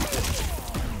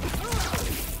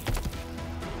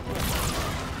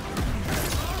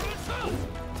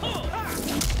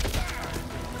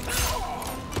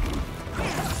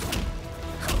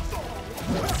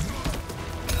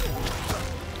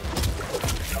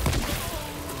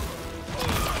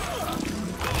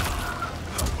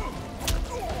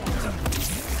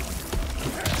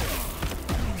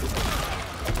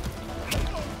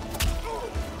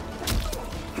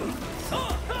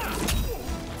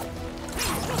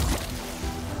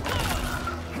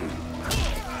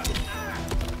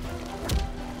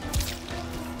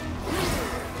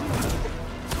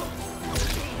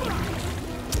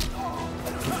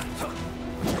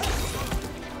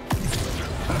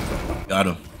 Got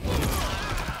him.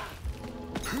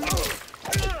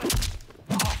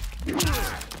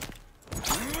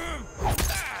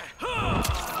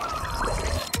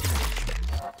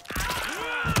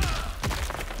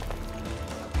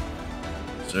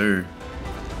 Sir.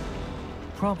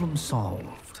 Problem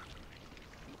solved.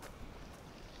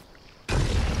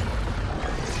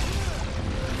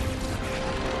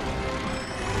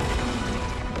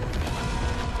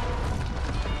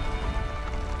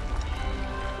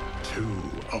 Two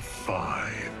of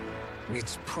 5.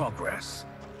 It's progress.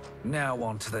 Now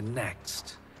on to the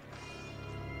next.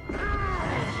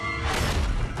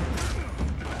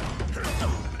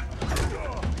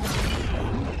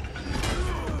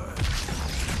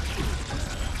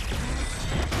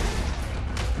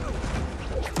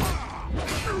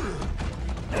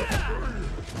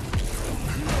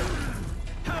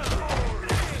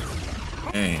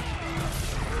 Dang.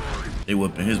 They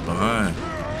whooping his behind.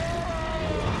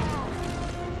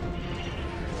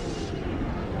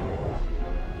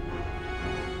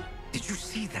 Did you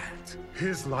see that?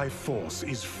 His life force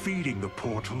is feeding the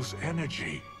portal's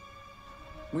energy.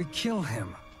 We kill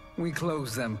him. We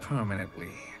close them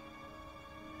permanently.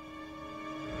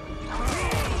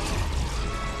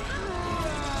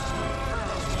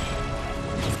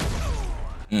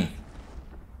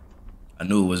 I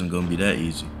knew it wasn't gonna be that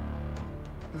easy.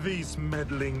 These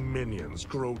meddling minions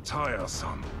grow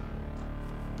tiresome.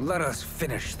 Let us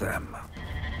finish them.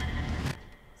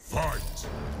 Fight!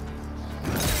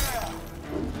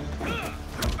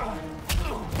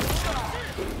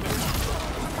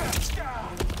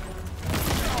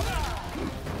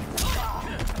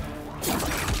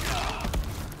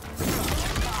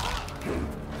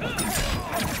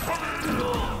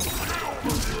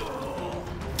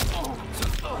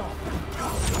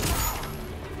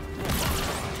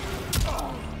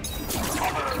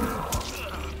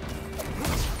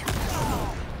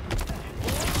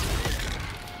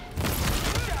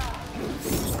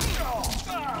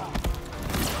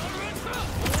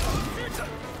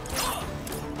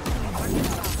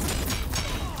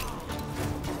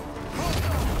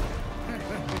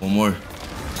 One more.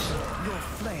 Your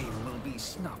flame will be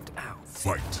snuffed out.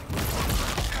 Fight.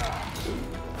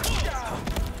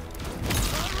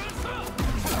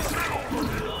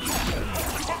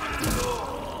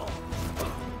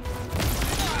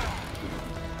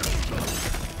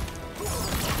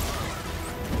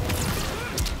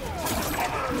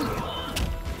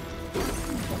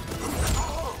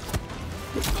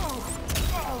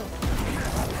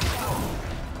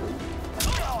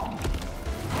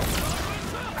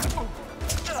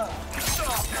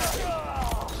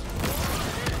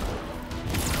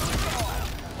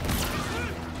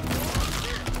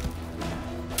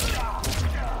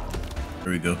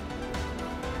 There we go.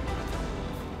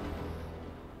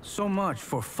 So much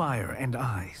for fire and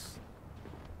ice.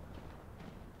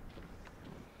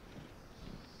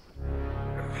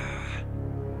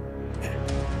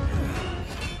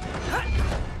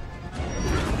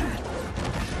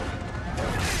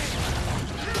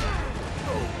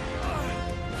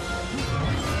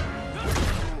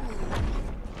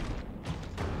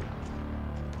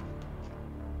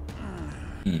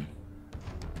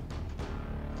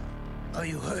 Are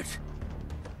you hurt?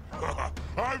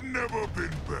 I've never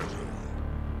been better.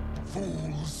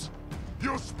 Fools.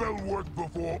 Your spell worked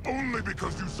before only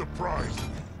because you surprised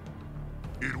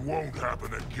me. It won't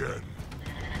happen again.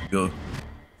 Go.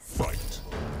 Fight.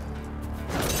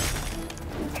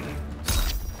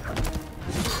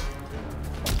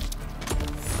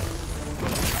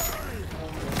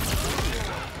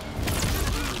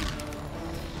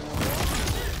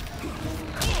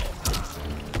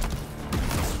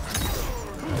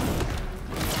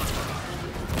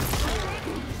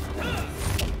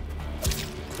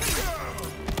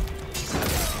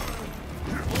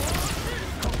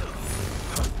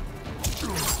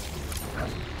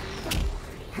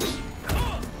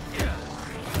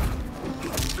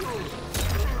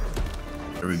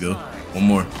 There we go. One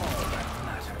more.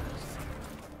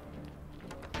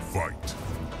 Fight.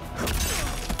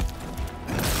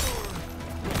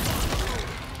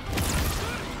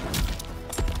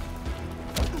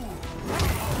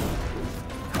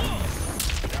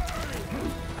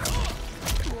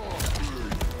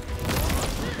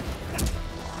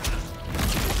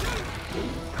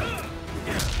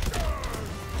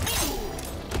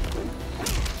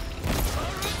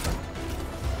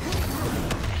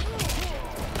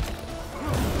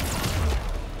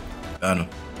 Got him.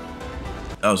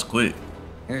 That was quick.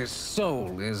 His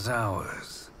soul is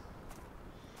ours.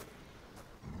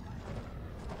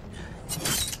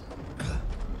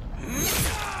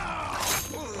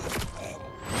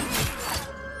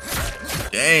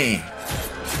 Dang.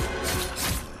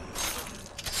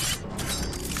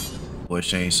 Boy,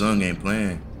 Shang Tsung ain't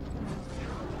playing.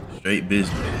 Straight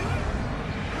business.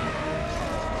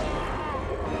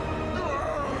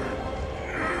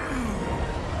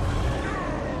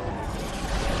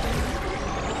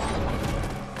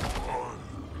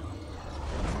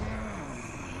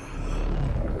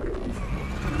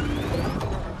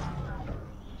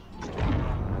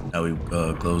 Now we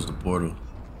close the portal.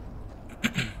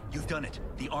 You've done it.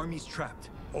 The army's trapped.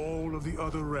 all of the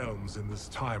other realms in this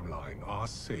timeline are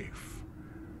safe.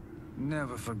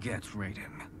 Never forget,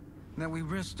 Raiden, that we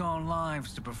risked our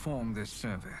lives to perform this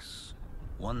service.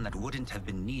 One that wouldn't have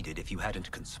been needed if you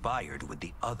hadn't conspired with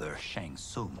the other Shang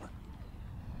Tsung.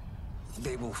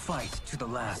 They will fight to the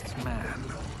last man.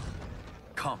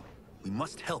 Come, we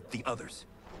must help the others.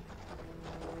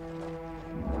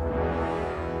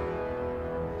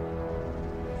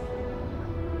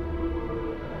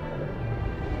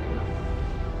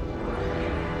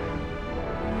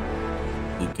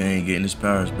 Liu Kang getting his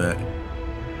powers back.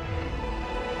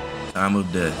 Time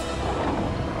of death.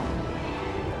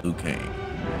 Liu Kang.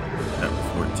 Chapter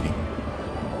 14.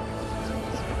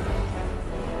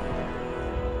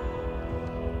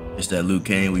 It's that Liu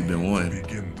Kang we've been wanting.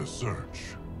 Begin the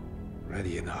search.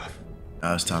 Ready enough.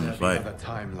 Now it's time to fight. Other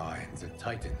timelines and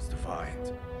titans to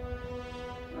find.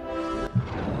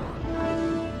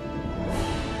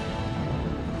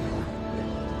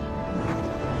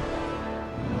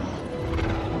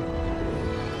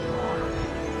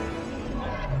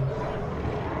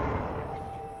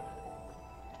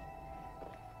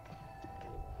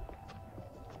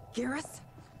 Garrus?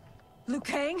 Liu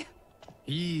Kang?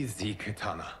 Easy,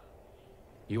 Kitana.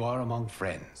 You are among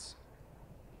friends.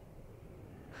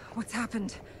 What's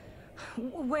happened?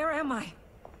 Where am I?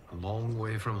 A long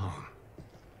way from home.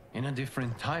 In a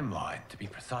different timeline, to be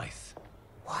precise.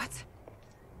 What?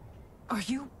 Are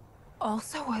you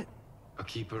also a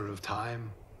keeper of time?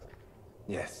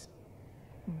 Yes.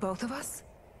 both of us?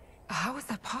 How is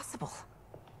that possible?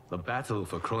 The battle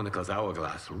for Chronica's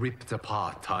Hourglass ripped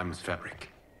apart time's fabric.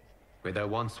 Where there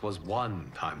once was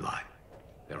one timeline,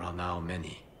 there are now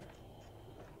many.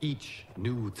 Each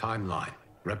new timeline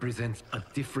represents a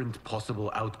different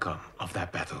possible outcome of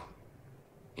that battle.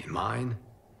 In mine,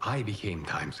 I became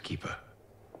Time's Keeper.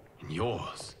 In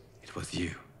yours, it was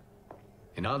you.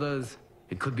 In others,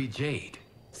 it could be Jade,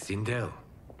 Sindel,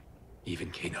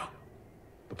 even Kano.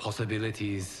 The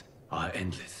possibilities are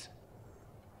endless.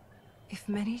 If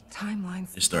many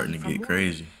timelines... It's starting to get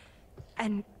crazy.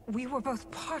 And we were both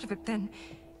part of it, then...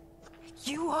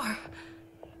 You are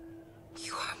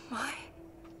my...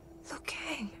 Liu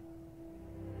Kang.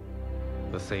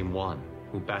 The same one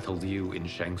who battled you in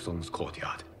Shang Tsung's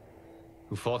courtyard.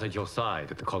 Who fought at your side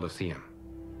at the Colosseum.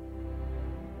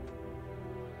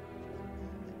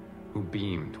 Who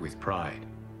beamed with pride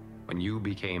when you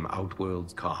became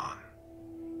Outworld's Khan.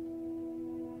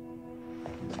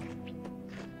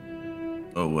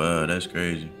 Oh wow, that's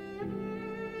crazy.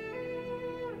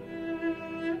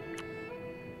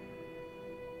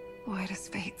 Why does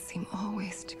fate seem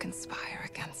always to conspire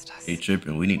against us? Hey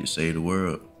tripping, we need to save the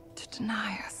world. To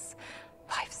deny us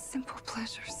life's simple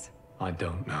pleasures. I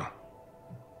don't know.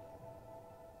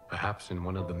 Perhaps in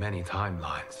one of the many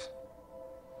timelines,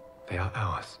 they are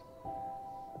ours.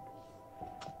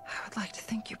 I would like to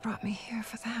think you brought me here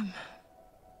for them.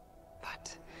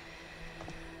 But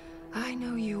I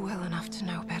know you well enough to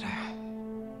know better.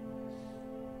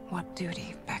 What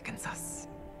duty beckons us?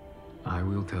 I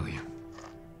will tell you.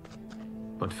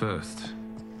 But first,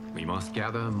 we must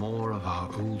gather more of our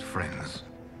old friends.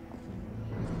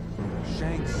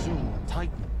 Shang Tsung,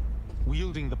 Titan,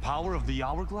 wielding the power of the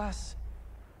Hourglass?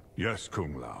 Yes,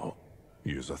 Kung Lao.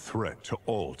 He is a threat to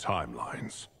all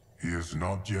timelines. He is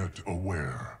not yet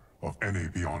aware of any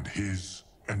beyond his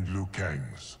and Liu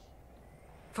Kang's.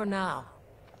 For now,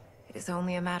 it is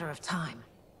only a matter of time.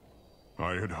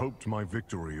 I had hoped my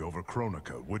victory over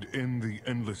Kronika would end the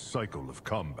endless cycle of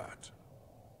combat.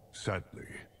 Sadly,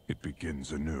 it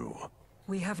begins anew.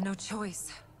 We have no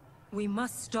choice. We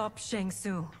must stop Shang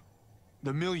Tsung.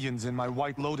 The millions in my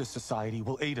White Lotus Society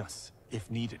will aid us, if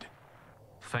needed.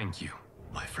 Thank you,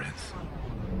 my friends.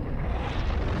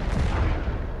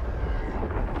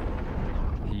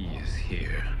 He is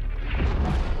here.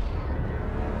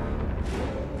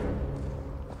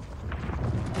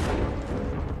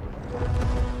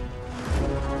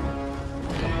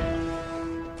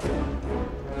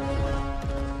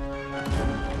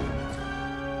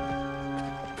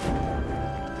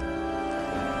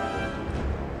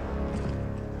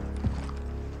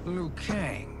 Liu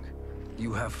Kang,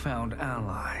 you have found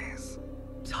allies.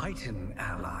 Titan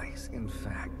allies, in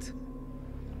fact.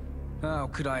 How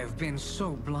could I have been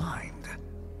so blind?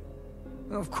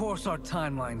 Of course our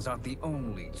timelines aren't the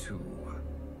only two.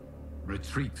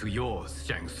 Retreat to yours,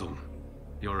 Shang Tsung.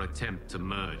 Your attempt to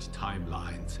merge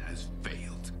timelines has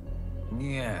failed.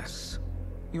 Yes.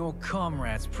 Your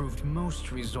comrades proved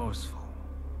most resourceful.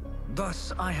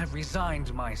 Thus, I have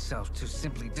resigned myself to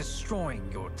simply destroying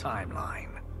your timeline.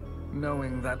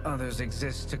 Knowing that others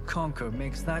exist to conquer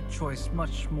makes that choice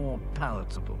much more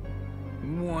palatable.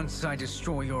 Once I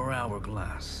destroy your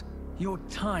hourglass, your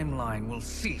timeline will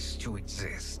cease to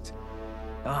exist.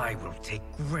 I will take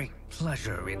great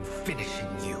pleasure in finishing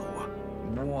you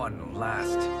one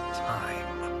last time.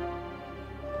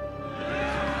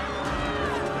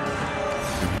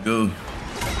 Go.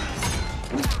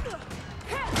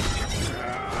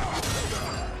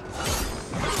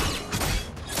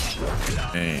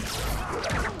 Dang.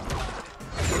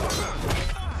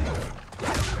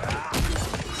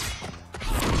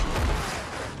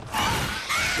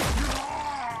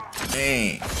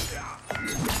 Dang.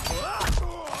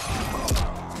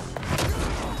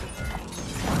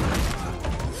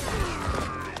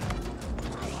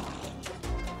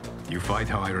 You fight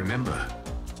how I remember.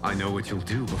 I know what you'll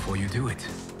do before you do it.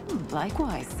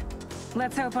 Likewise.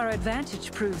 Let's hope our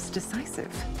advantage proves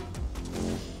decisive.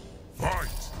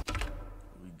 Fight!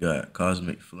 We got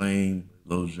Cosmic Flame,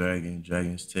 Low Dragon,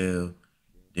 Dragon's Tail,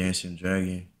 Dancing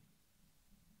Dragon.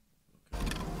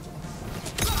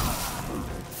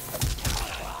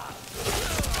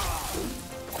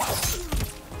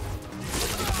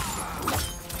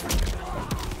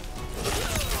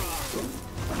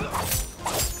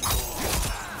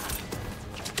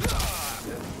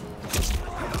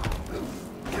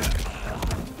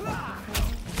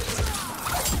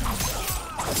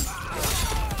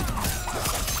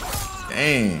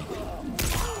 Dang.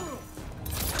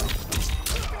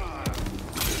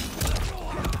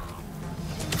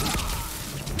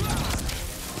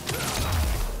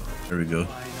 There we go.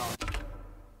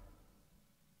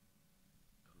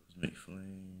 Cosmic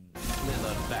Flame.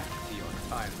 Slither back to your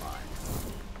timeline.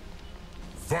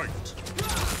 Fight!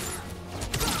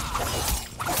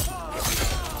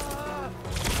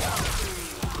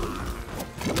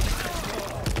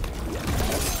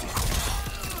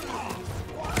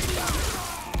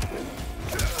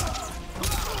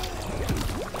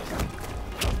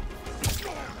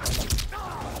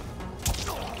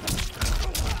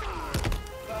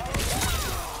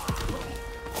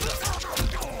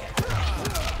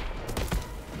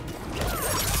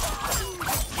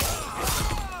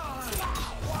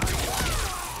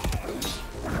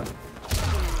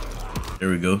 There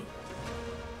we go.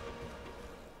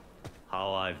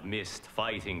 How I've missed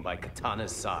fighting by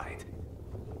Katana's side.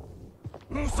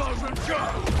 Let's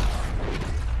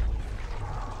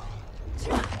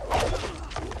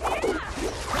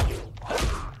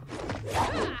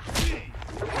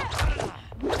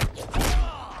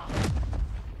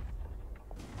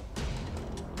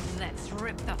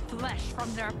rip the flesh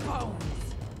from their bones.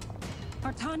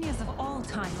 Are Tanya's of all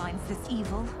timelines this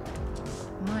evil?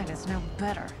 Mine is no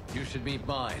better. You should meet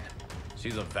mine.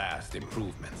 She's a vast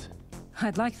improvement.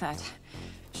 I'd like that.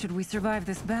 Should we survive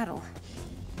this battle?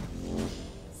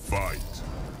 Fight!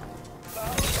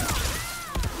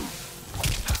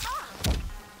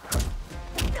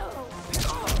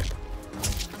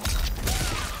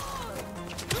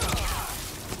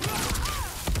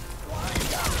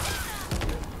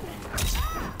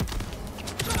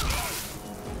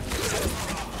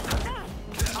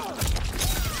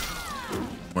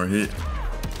 More hit.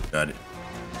 Got it.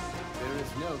 There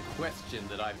is no question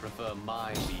that I prefer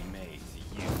mine be made to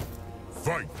you.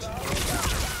 Fight!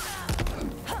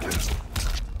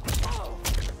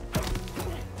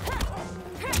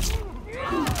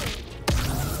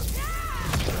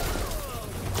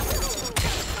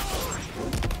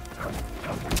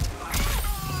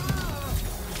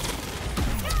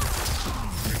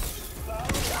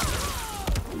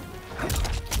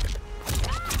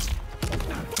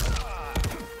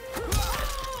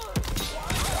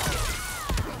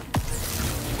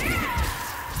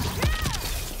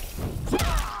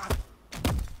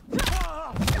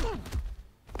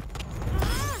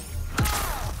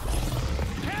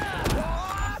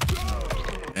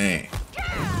 Dang.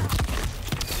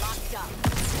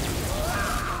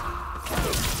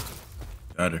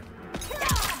 Got her.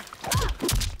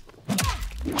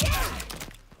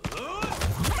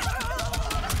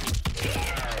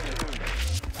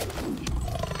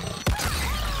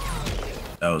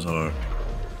 That was hard.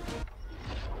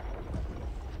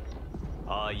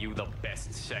 Are you the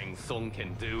best Shang Tsung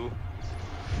can do?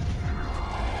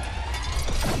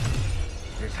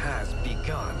 It has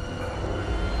begun.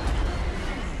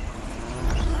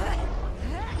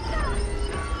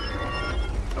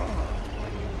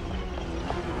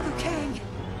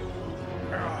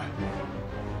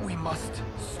 We must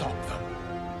stop them.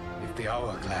 If the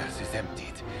hourglass is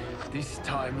emptied, this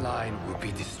timeline will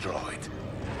be destroyed.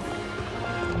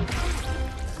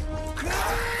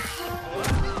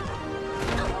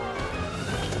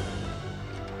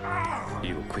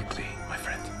 Heal quickly, my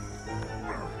friend.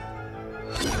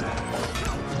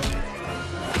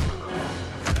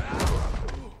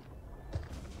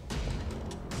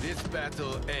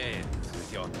 battle ends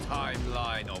with your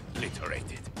timeline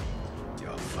obliterated.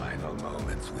 Your final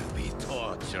moments will be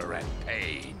torture and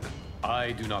pain.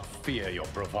 I do not fear your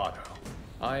bravado.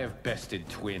 I have bested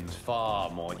twins far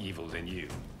more evil than you.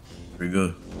 Pretty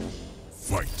good.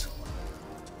 Fight.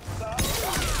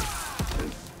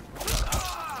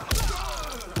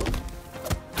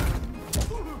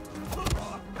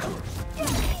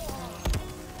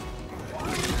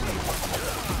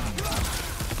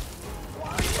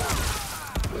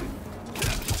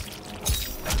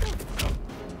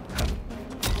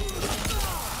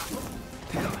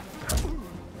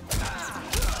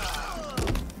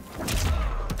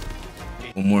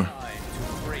 One more. Time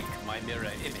to break my mirror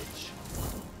image.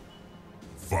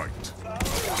 Fight.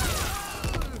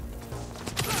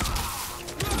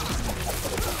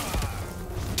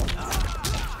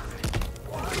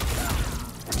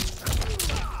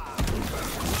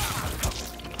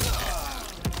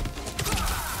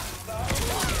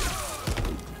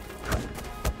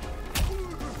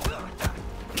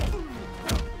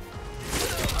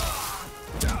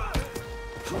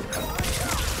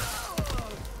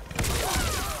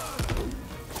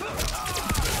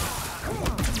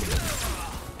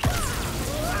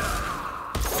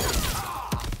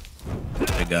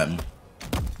 They got me.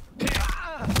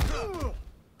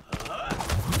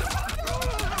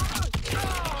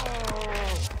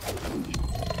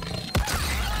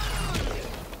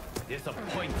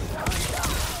 Disappointed.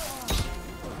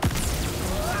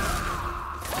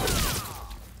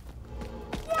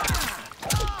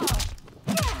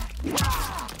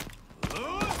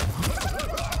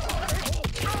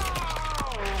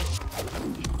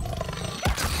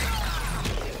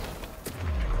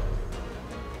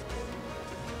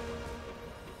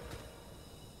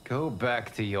 Go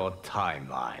back to your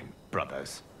timeline,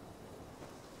 brothers.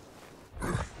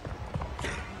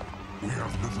 We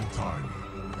have little time.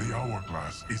 The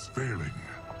hourglass is failing.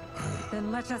 Then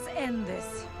let us end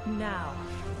this now.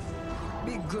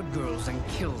 Be good girls and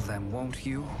kill them, won't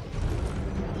you?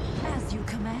 As you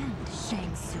command,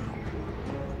 Shang Tsung.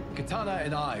 Katana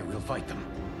and I will fight them.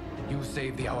 You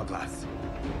save the hourglass.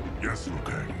 Yes, Liu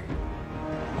Kang.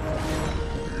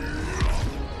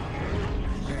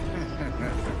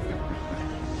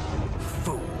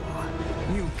 Fool.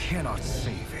 You cannot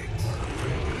save it.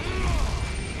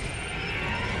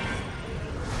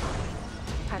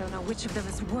 I don't know which of them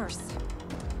is worse.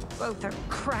 Both are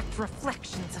cracked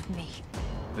reflections of me.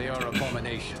 They are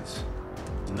abominations.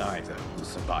 Neither will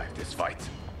survive this fight.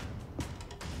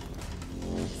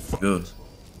 Good.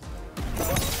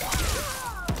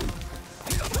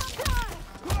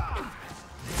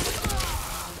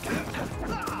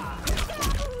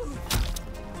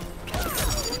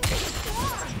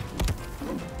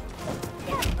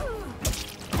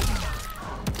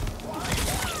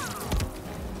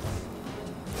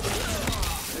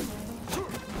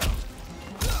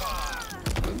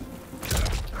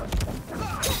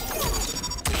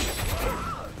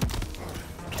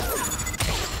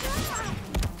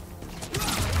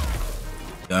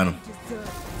 Got him.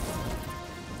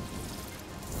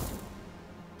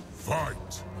 Fight.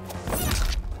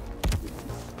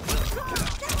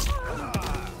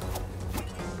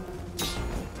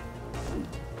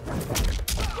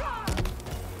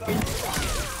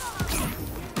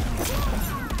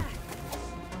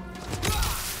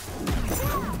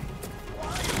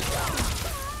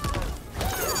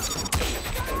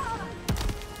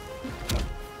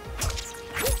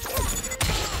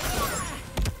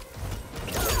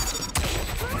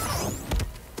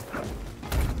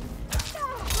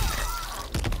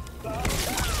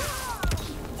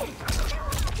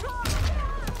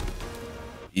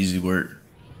 Easy work.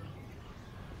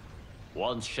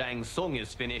 Once Shang Tsung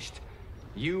is finished,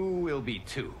 you will be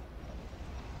too.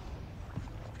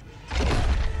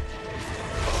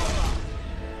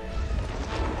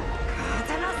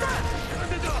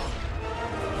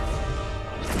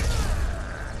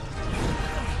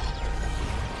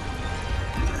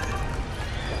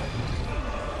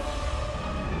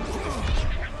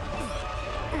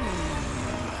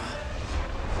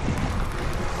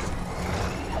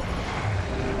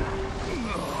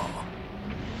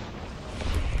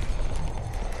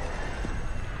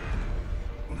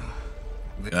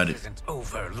 Got it. Isn't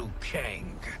over, Liu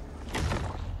Kang.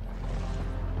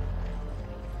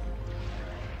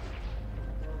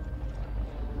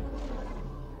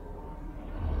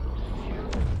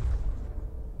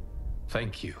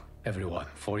 Thank you, everyone,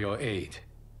 for your aid.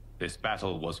 This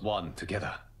battle was won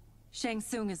together. Shang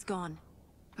Tsung is gone,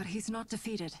 but he's not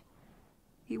defeated.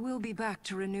 He will be back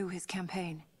to renew his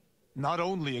campaign. Not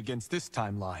only against this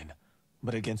timeline,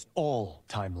 but against all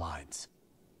timelines.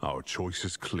 Our choice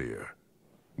is clear.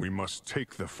 We must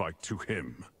take the fight to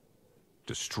him.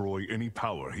 Destroy any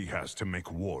power he has to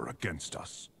make war against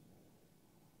us.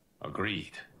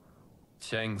 Agreed.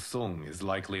 Shang Tsung is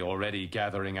likely already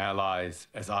gathering allies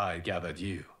as I gathered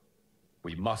you.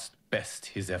 We must best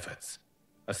his efforts.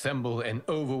 Assemble an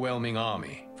overwhelming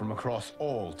army from across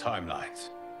all timelines.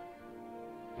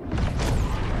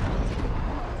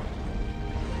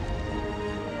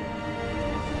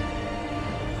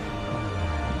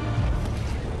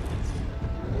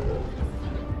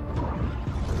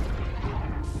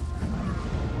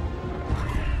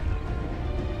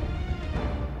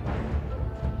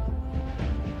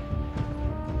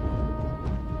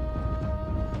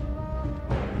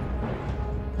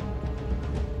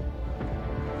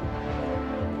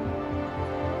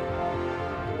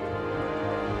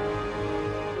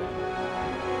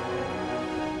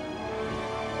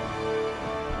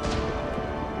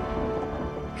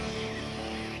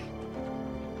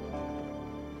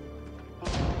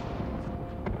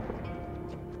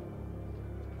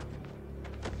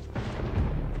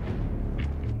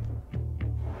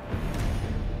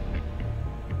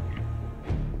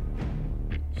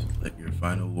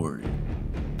 Final warrior.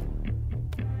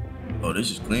 Oh,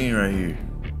 this is clean right here.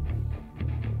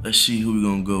 Let's see who we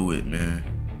gonna go with, man.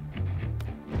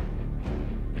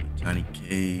 Johnny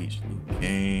Cage, Liu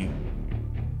Kang.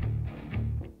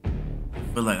 I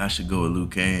feel like I should go with Liu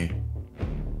Kang.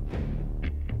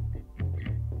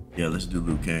 Yeah, let's do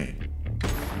Liu Kang.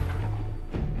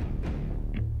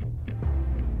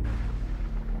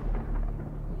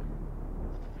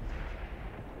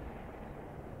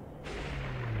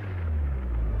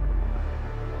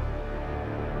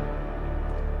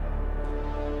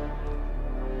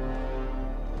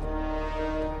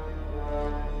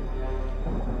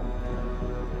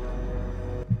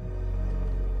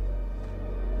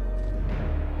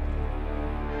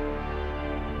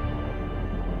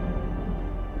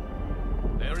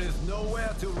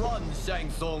 Nowhere to run, Shang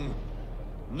Tsung.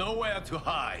 Nowhere to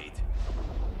hide.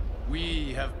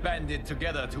 We have banded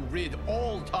together to rid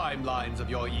all timelines of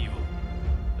your evil.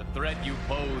 The threat you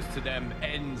pose to them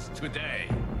ends today.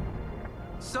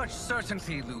 Such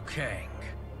certainty, Liu Kang,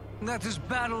 that this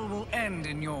battle will end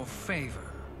in your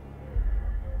favor.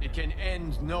 It can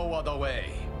end no other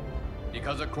way.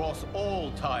 Because across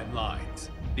all timelines,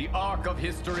 the arc of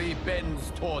history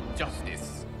bends toward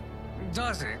justice.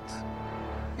 Does it?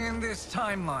 In this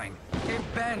timeline, it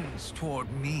bends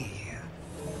toward me.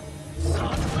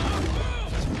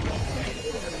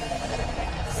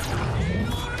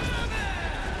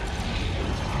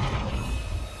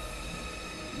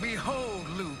 Behold,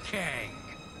 Liu Kang,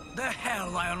 the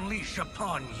hell I unleash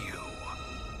upon you.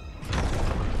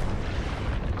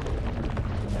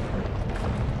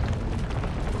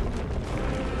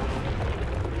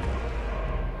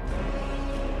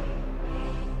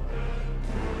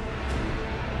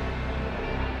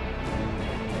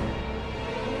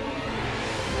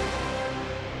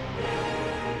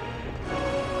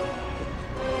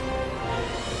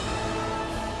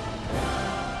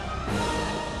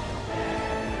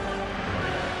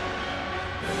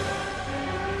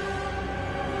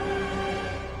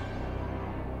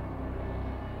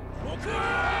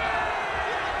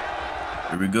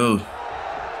 Here we go.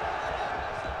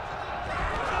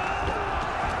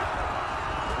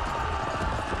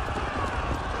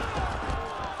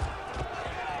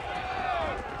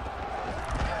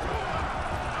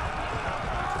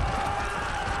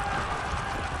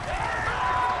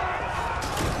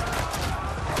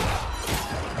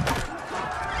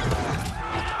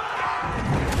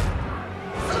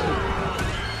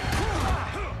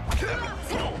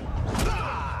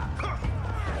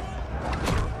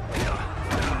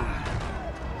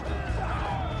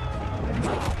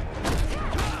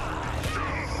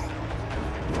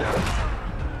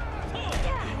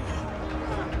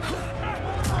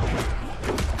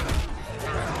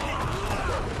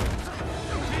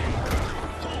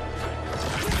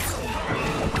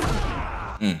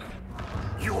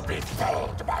 You'll be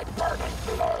felled by burning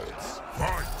blades.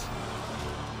 Fight!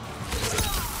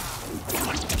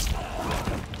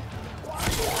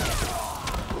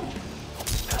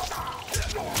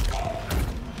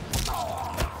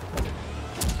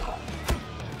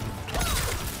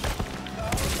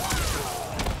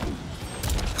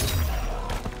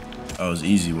 That was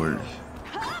easy work.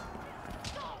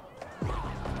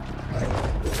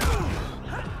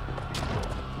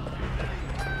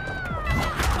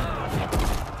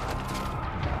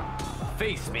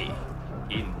 Face me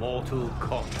in Mortal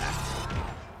Kombat.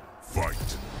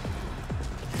 Fight.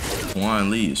 Quan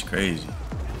Lee is crazy.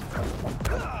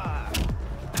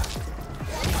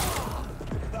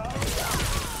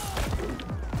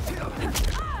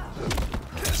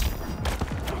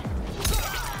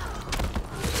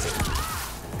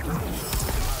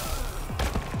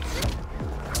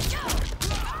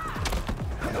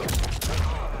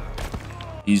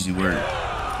 Easy work.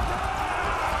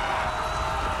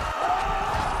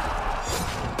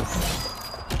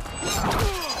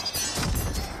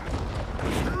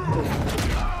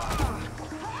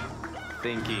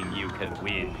 Thinking you can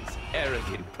win is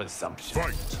arrogant presumption.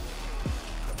 Fight!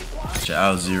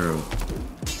 Child Zero.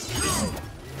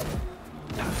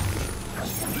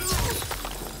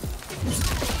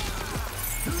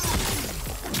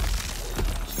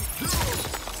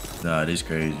 Nah, this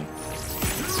crazy.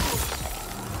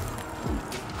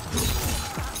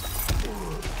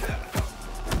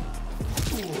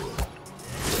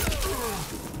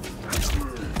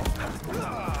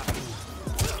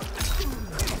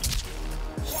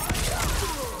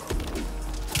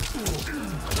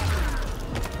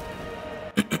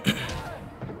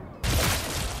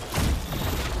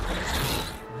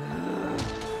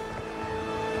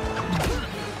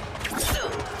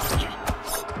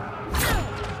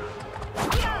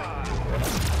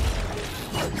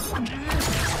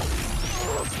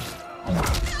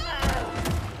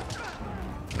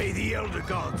 May the Elder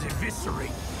Gods eviscerate.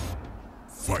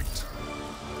 Fight!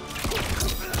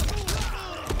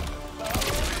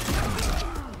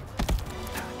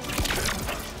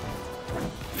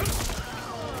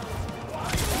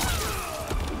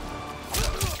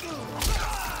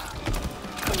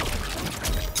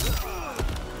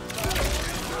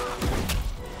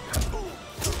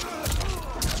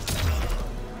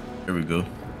 Here we go.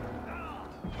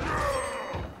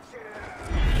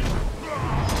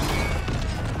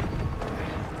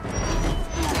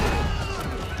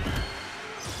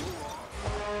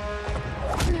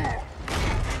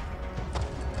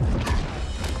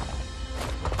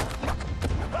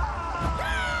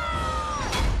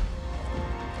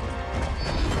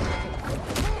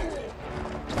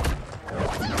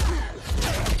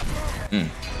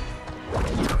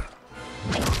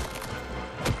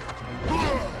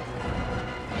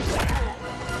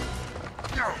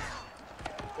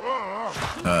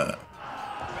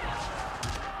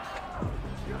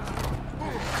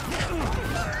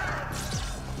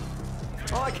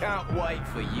 I can't wait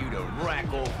for you to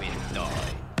rack off and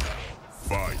die.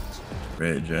 Fight!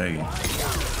 Red Dragon.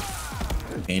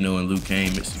 Kano and Liu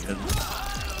Kang mixed together.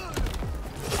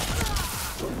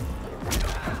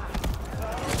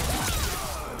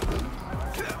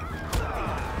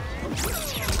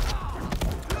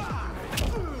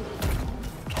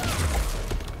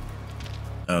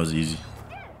 That was easy.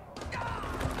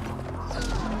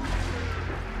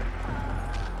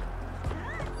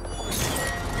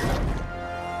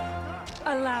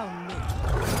 Allow me.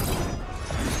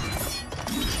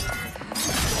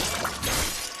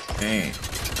 Dang.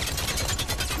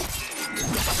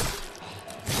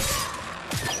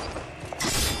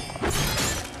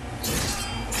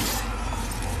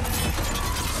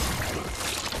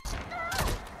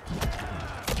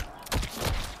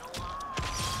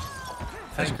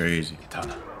 That's crazy.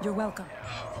 You're welcome.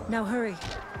 Now hurry.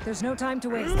 There's no time to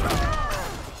waste.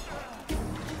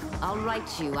 I'll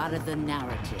write you out of the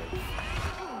narrative.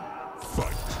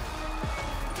 Fight!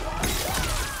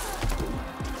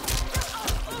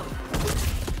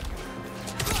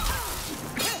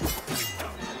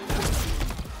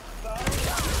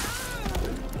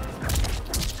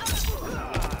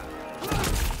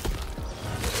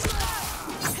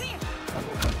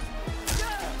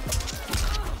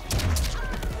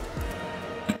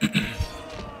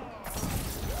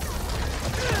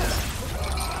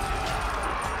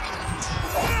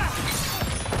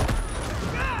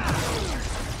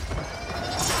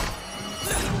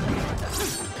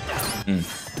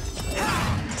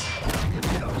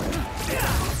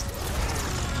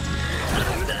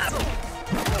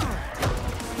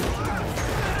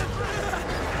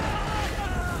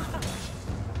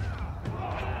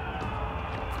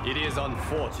 It is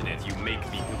unfortunate you make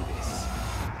me do this.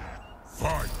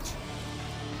 Fight!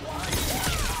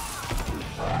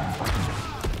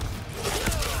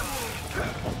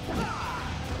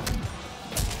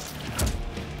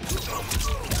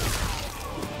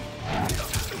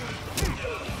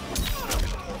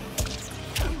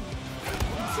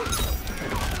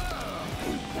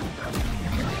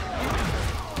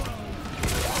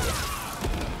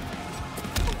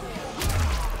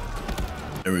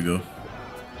 There we go.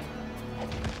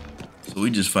 So we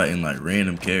just fighting like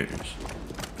random characters.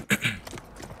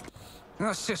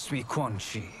 Assist me, Quan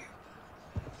Chi.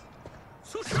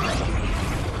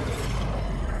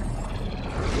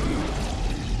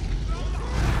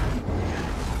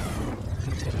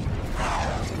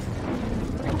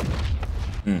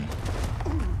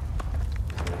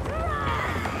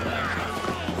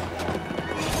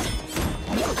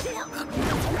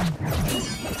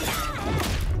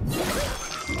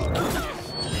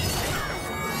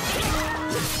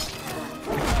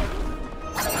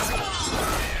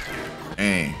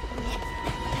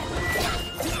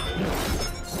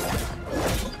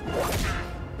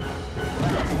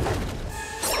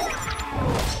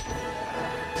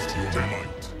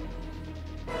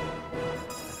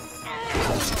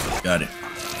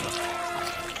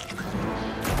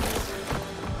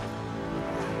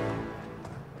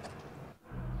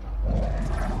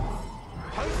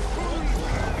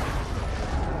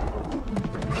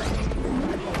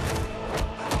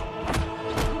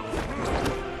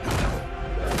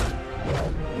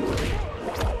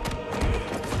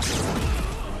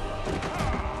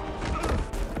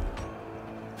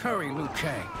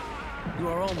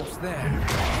 there.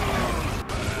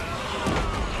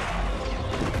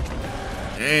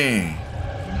 Dang.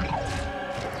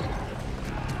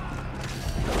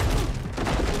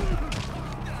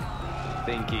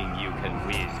 Thinking you can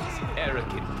win is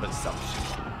arrogant presumption.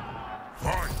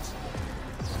 Fight!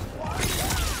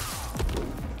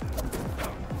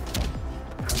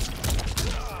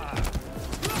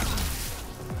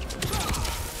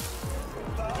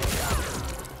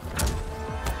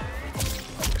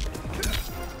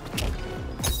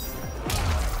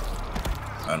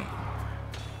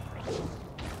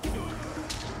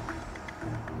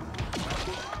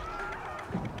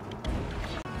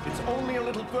 It's only a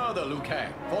little further, Liu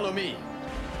Kang. Follow me.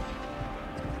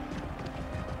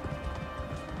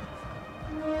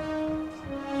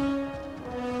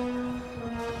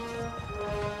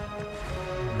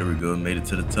 There we go, made it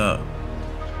to the top.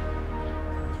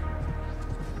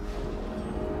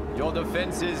 Your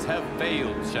defenses have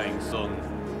failed, Shang Tsung.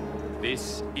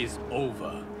 This is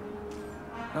over.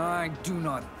 I do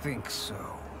not think so.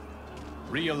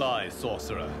 Realize,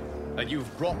 sorcerer, that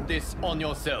you've brought this on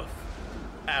yourself.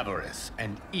 Avarice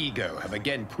and ego have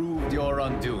again proved your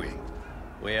undoing.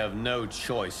 We have no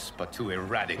choice but to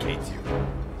eradicate you.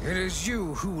 It is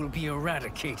you who will be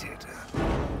eradicated.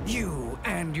 You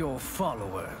and your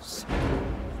followers.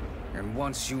 And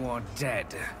once you are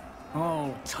dead,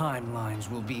 all timelines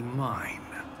will be mine.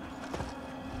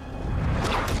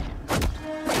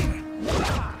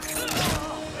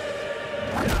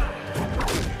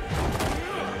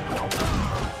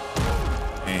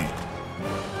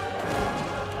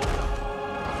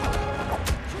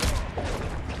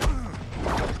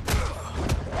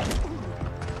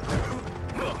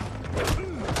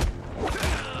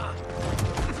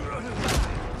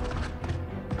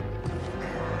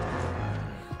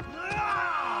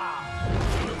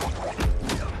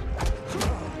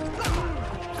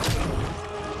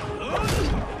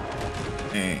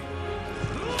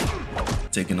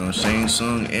 Taking on Shang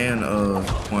Tsung and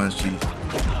Quan Chi.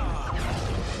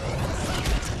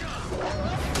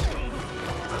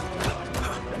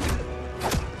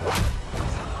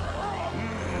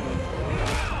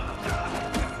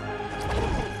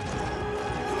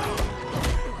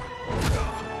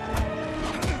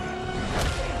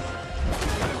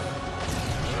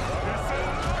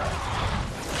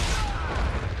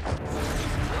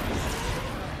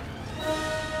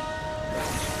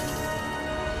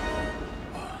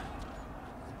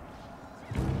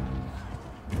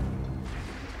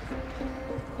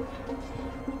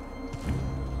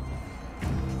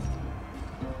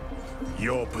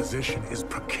 Your position is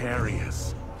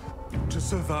precarious. To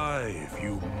survive,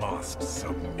 you must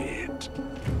submit.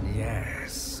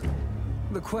 Yes.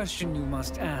 The question you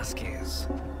must ask is,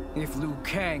 if Liu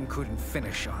Kang couldn't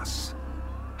finish us,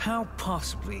 how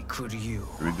possibly could you?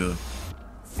 Here we go.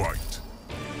 Fight.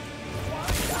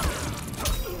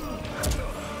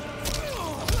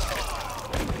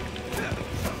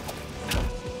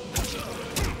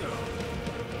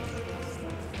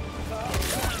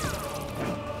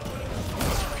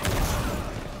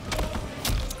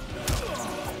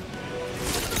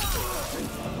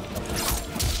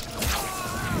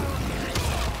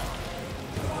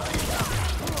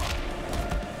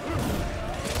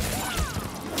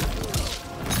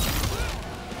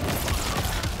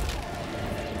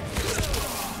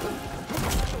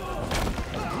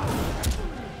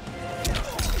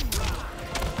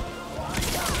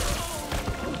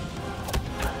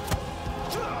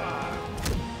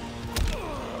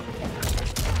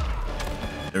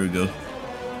 There we go.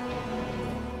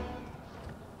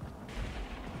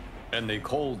 And they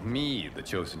called me the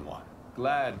Chosen One.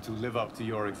 Glad to live up to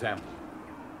your example.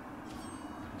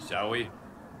 Shall we?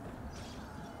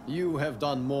 You have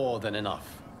done more than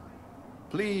enough.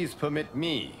 Please permit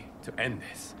me to end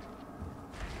this.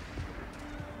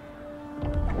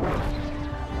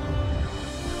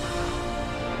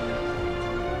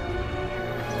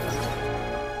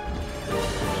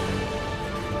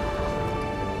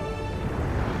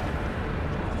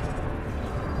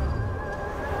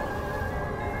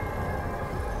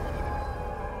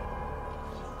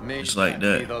 May Just like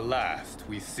that be that. the last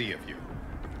we see of you.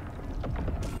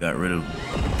 Got rid of him.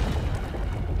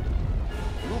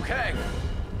 Liu Kang,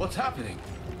 what's happening?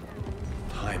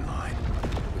 Timeline.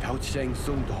 Without Shang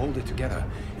Tsung to hold it together,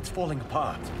 it's falling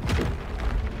apart.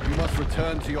 You must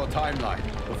return to your timeline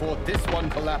before this one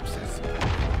collapses.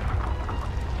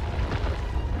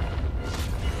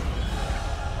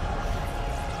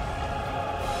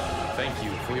 Thank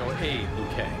you for your aid, Liu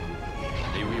Kang.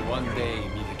 May we one day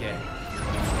meet again.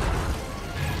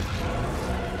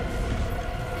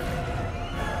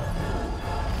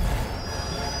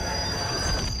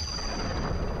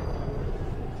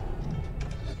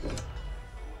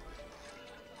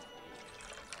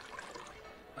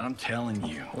 I'm telling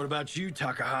you. What about you,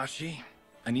 Takahashi?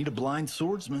 I need a blind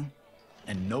swordsman,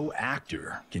 and no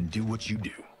actor can do what you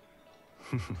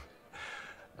do.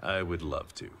 I would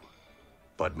love to.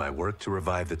 But my work to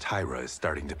revive the Tyra is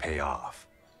starting to pay off.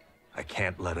 I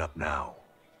can't let up now.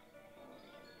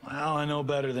 Well, I know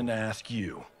better than to ask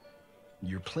you.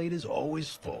 Your plate is always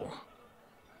full.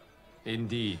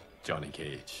 Indeed, Johnny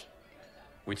Cage.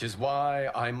 Which is why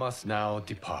I must now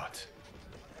depart.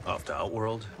 Off to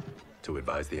Outworld? To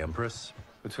advise the Empress?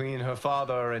 Between her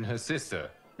father and her sister,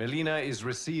 Melina is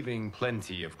receiving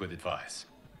plenty of good advice.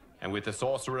 And with the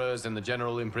sorcerers and the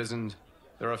general imprisoned,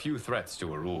 there are few threats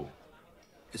to her rule.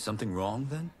 Is something wrong,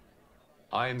 then?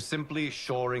 I am simply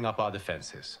shoring up our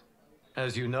defenses.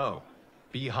 As you know,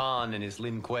 Bi-Han and his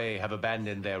Lin Kuei have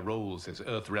abandoned their roles as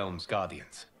Earthrealm's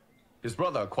guardians. His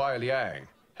brother, Kuai Liang,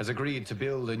 has agreed to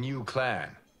build a new clan,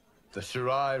 the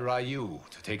Shirai Ryu,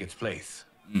 to take its place.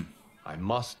 I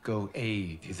must go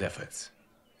aid his efforts.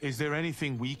 Is there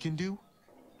anything we can do?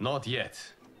 Not yet,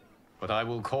 but I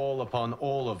will call upon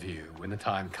all of you when the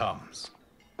time comes.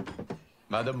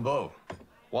 Madame Bo,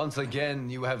 once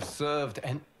again you have served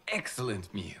an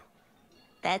excellent meal.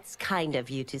 That's kind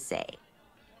of you to say.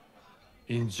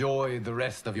 Enjoy the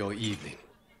rest of your evening.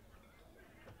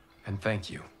 And thank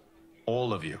you,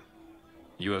 all of you.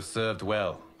 You have served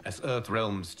well as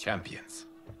Earthrealm's champions.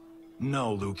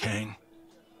 No, Liu Kang.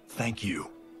 Thank you.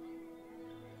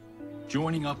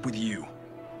 Joining up with you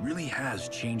really has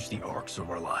changed the arcs of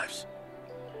our lives.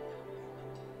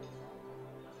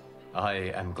 I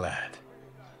am glad.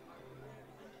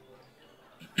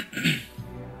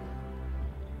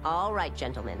 All right,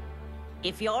 gentlemen.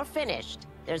 If you're finished,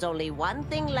 there's only one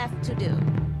thing left to do.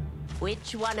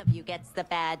 Which one of you gets the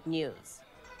bad news?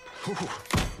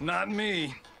 Not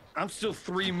me. I'm still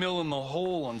 3 mil in the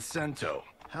hole on Sento.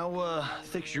 How,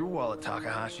 thick's your wallet,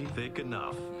 Takahashi? Thick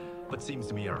enough. But seems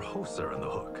to me our hosts are on the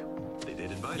hook. They did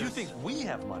invite us. You think we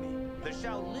have money? The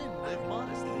Shaolin live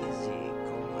modestly. Easy,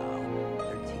 Kombat.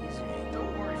 They're teasing.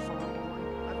 Don't worry, farm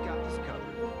boy. I've got this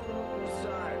covered.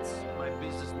 Besides, my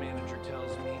business manager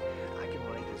tells me I can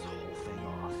write this whole thing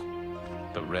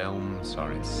off. The realms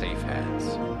are in safe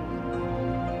hands.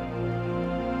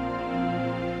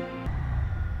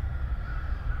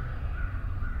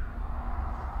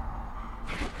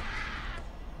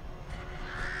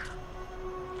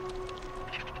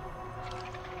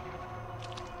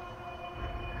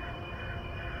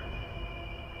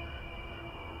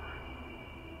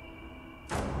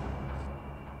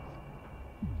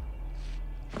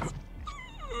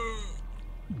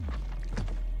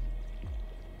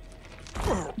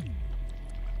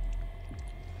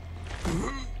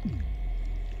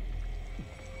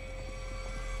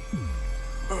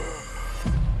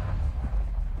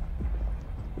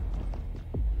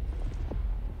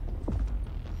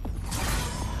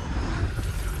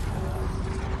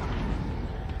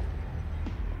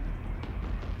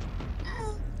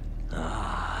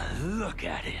 Look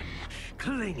at him,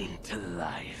 clinging to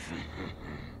life.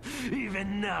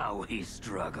 Even now he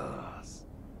struggles.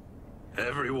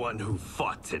 Everyone who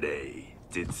fought today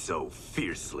did so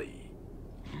fiercely.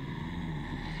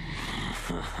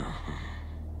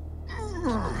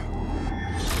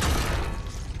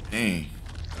 Dang.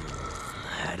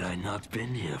 Had I not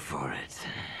been here for it,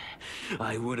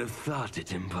 I would have thought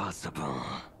it impossible.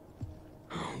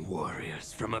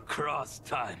 Warriors from across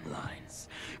timelines,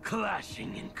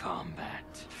 clashing in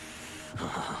combat.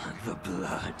 The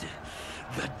blood,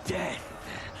 the death,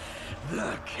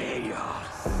 the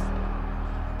chaos.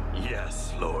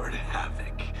 Yes, Lord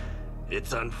Havoc.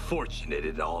 It's unfortunate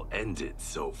it all ended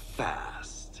so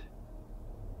fast.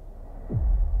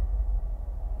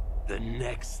 The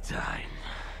next time,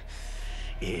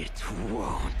 it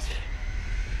won't.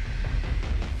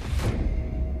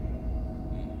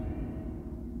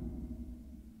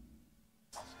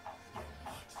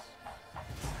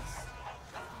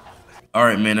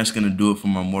 Alright, man, that's going to do it for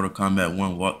my Mortal Kombat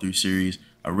 1 walkthrough series.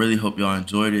 I really hope y'all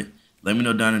enjoyed it. Let me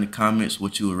know down in the comments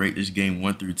what you would rate this game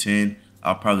 1 through 10.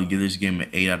 I'll probably give this game an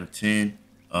 8 out of 10.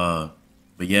 But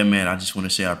yeah, man, I just want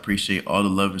to say I appreciate all the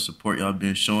love and support y'all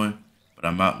been showing. But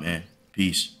I'm out, man.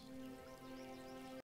 Peace.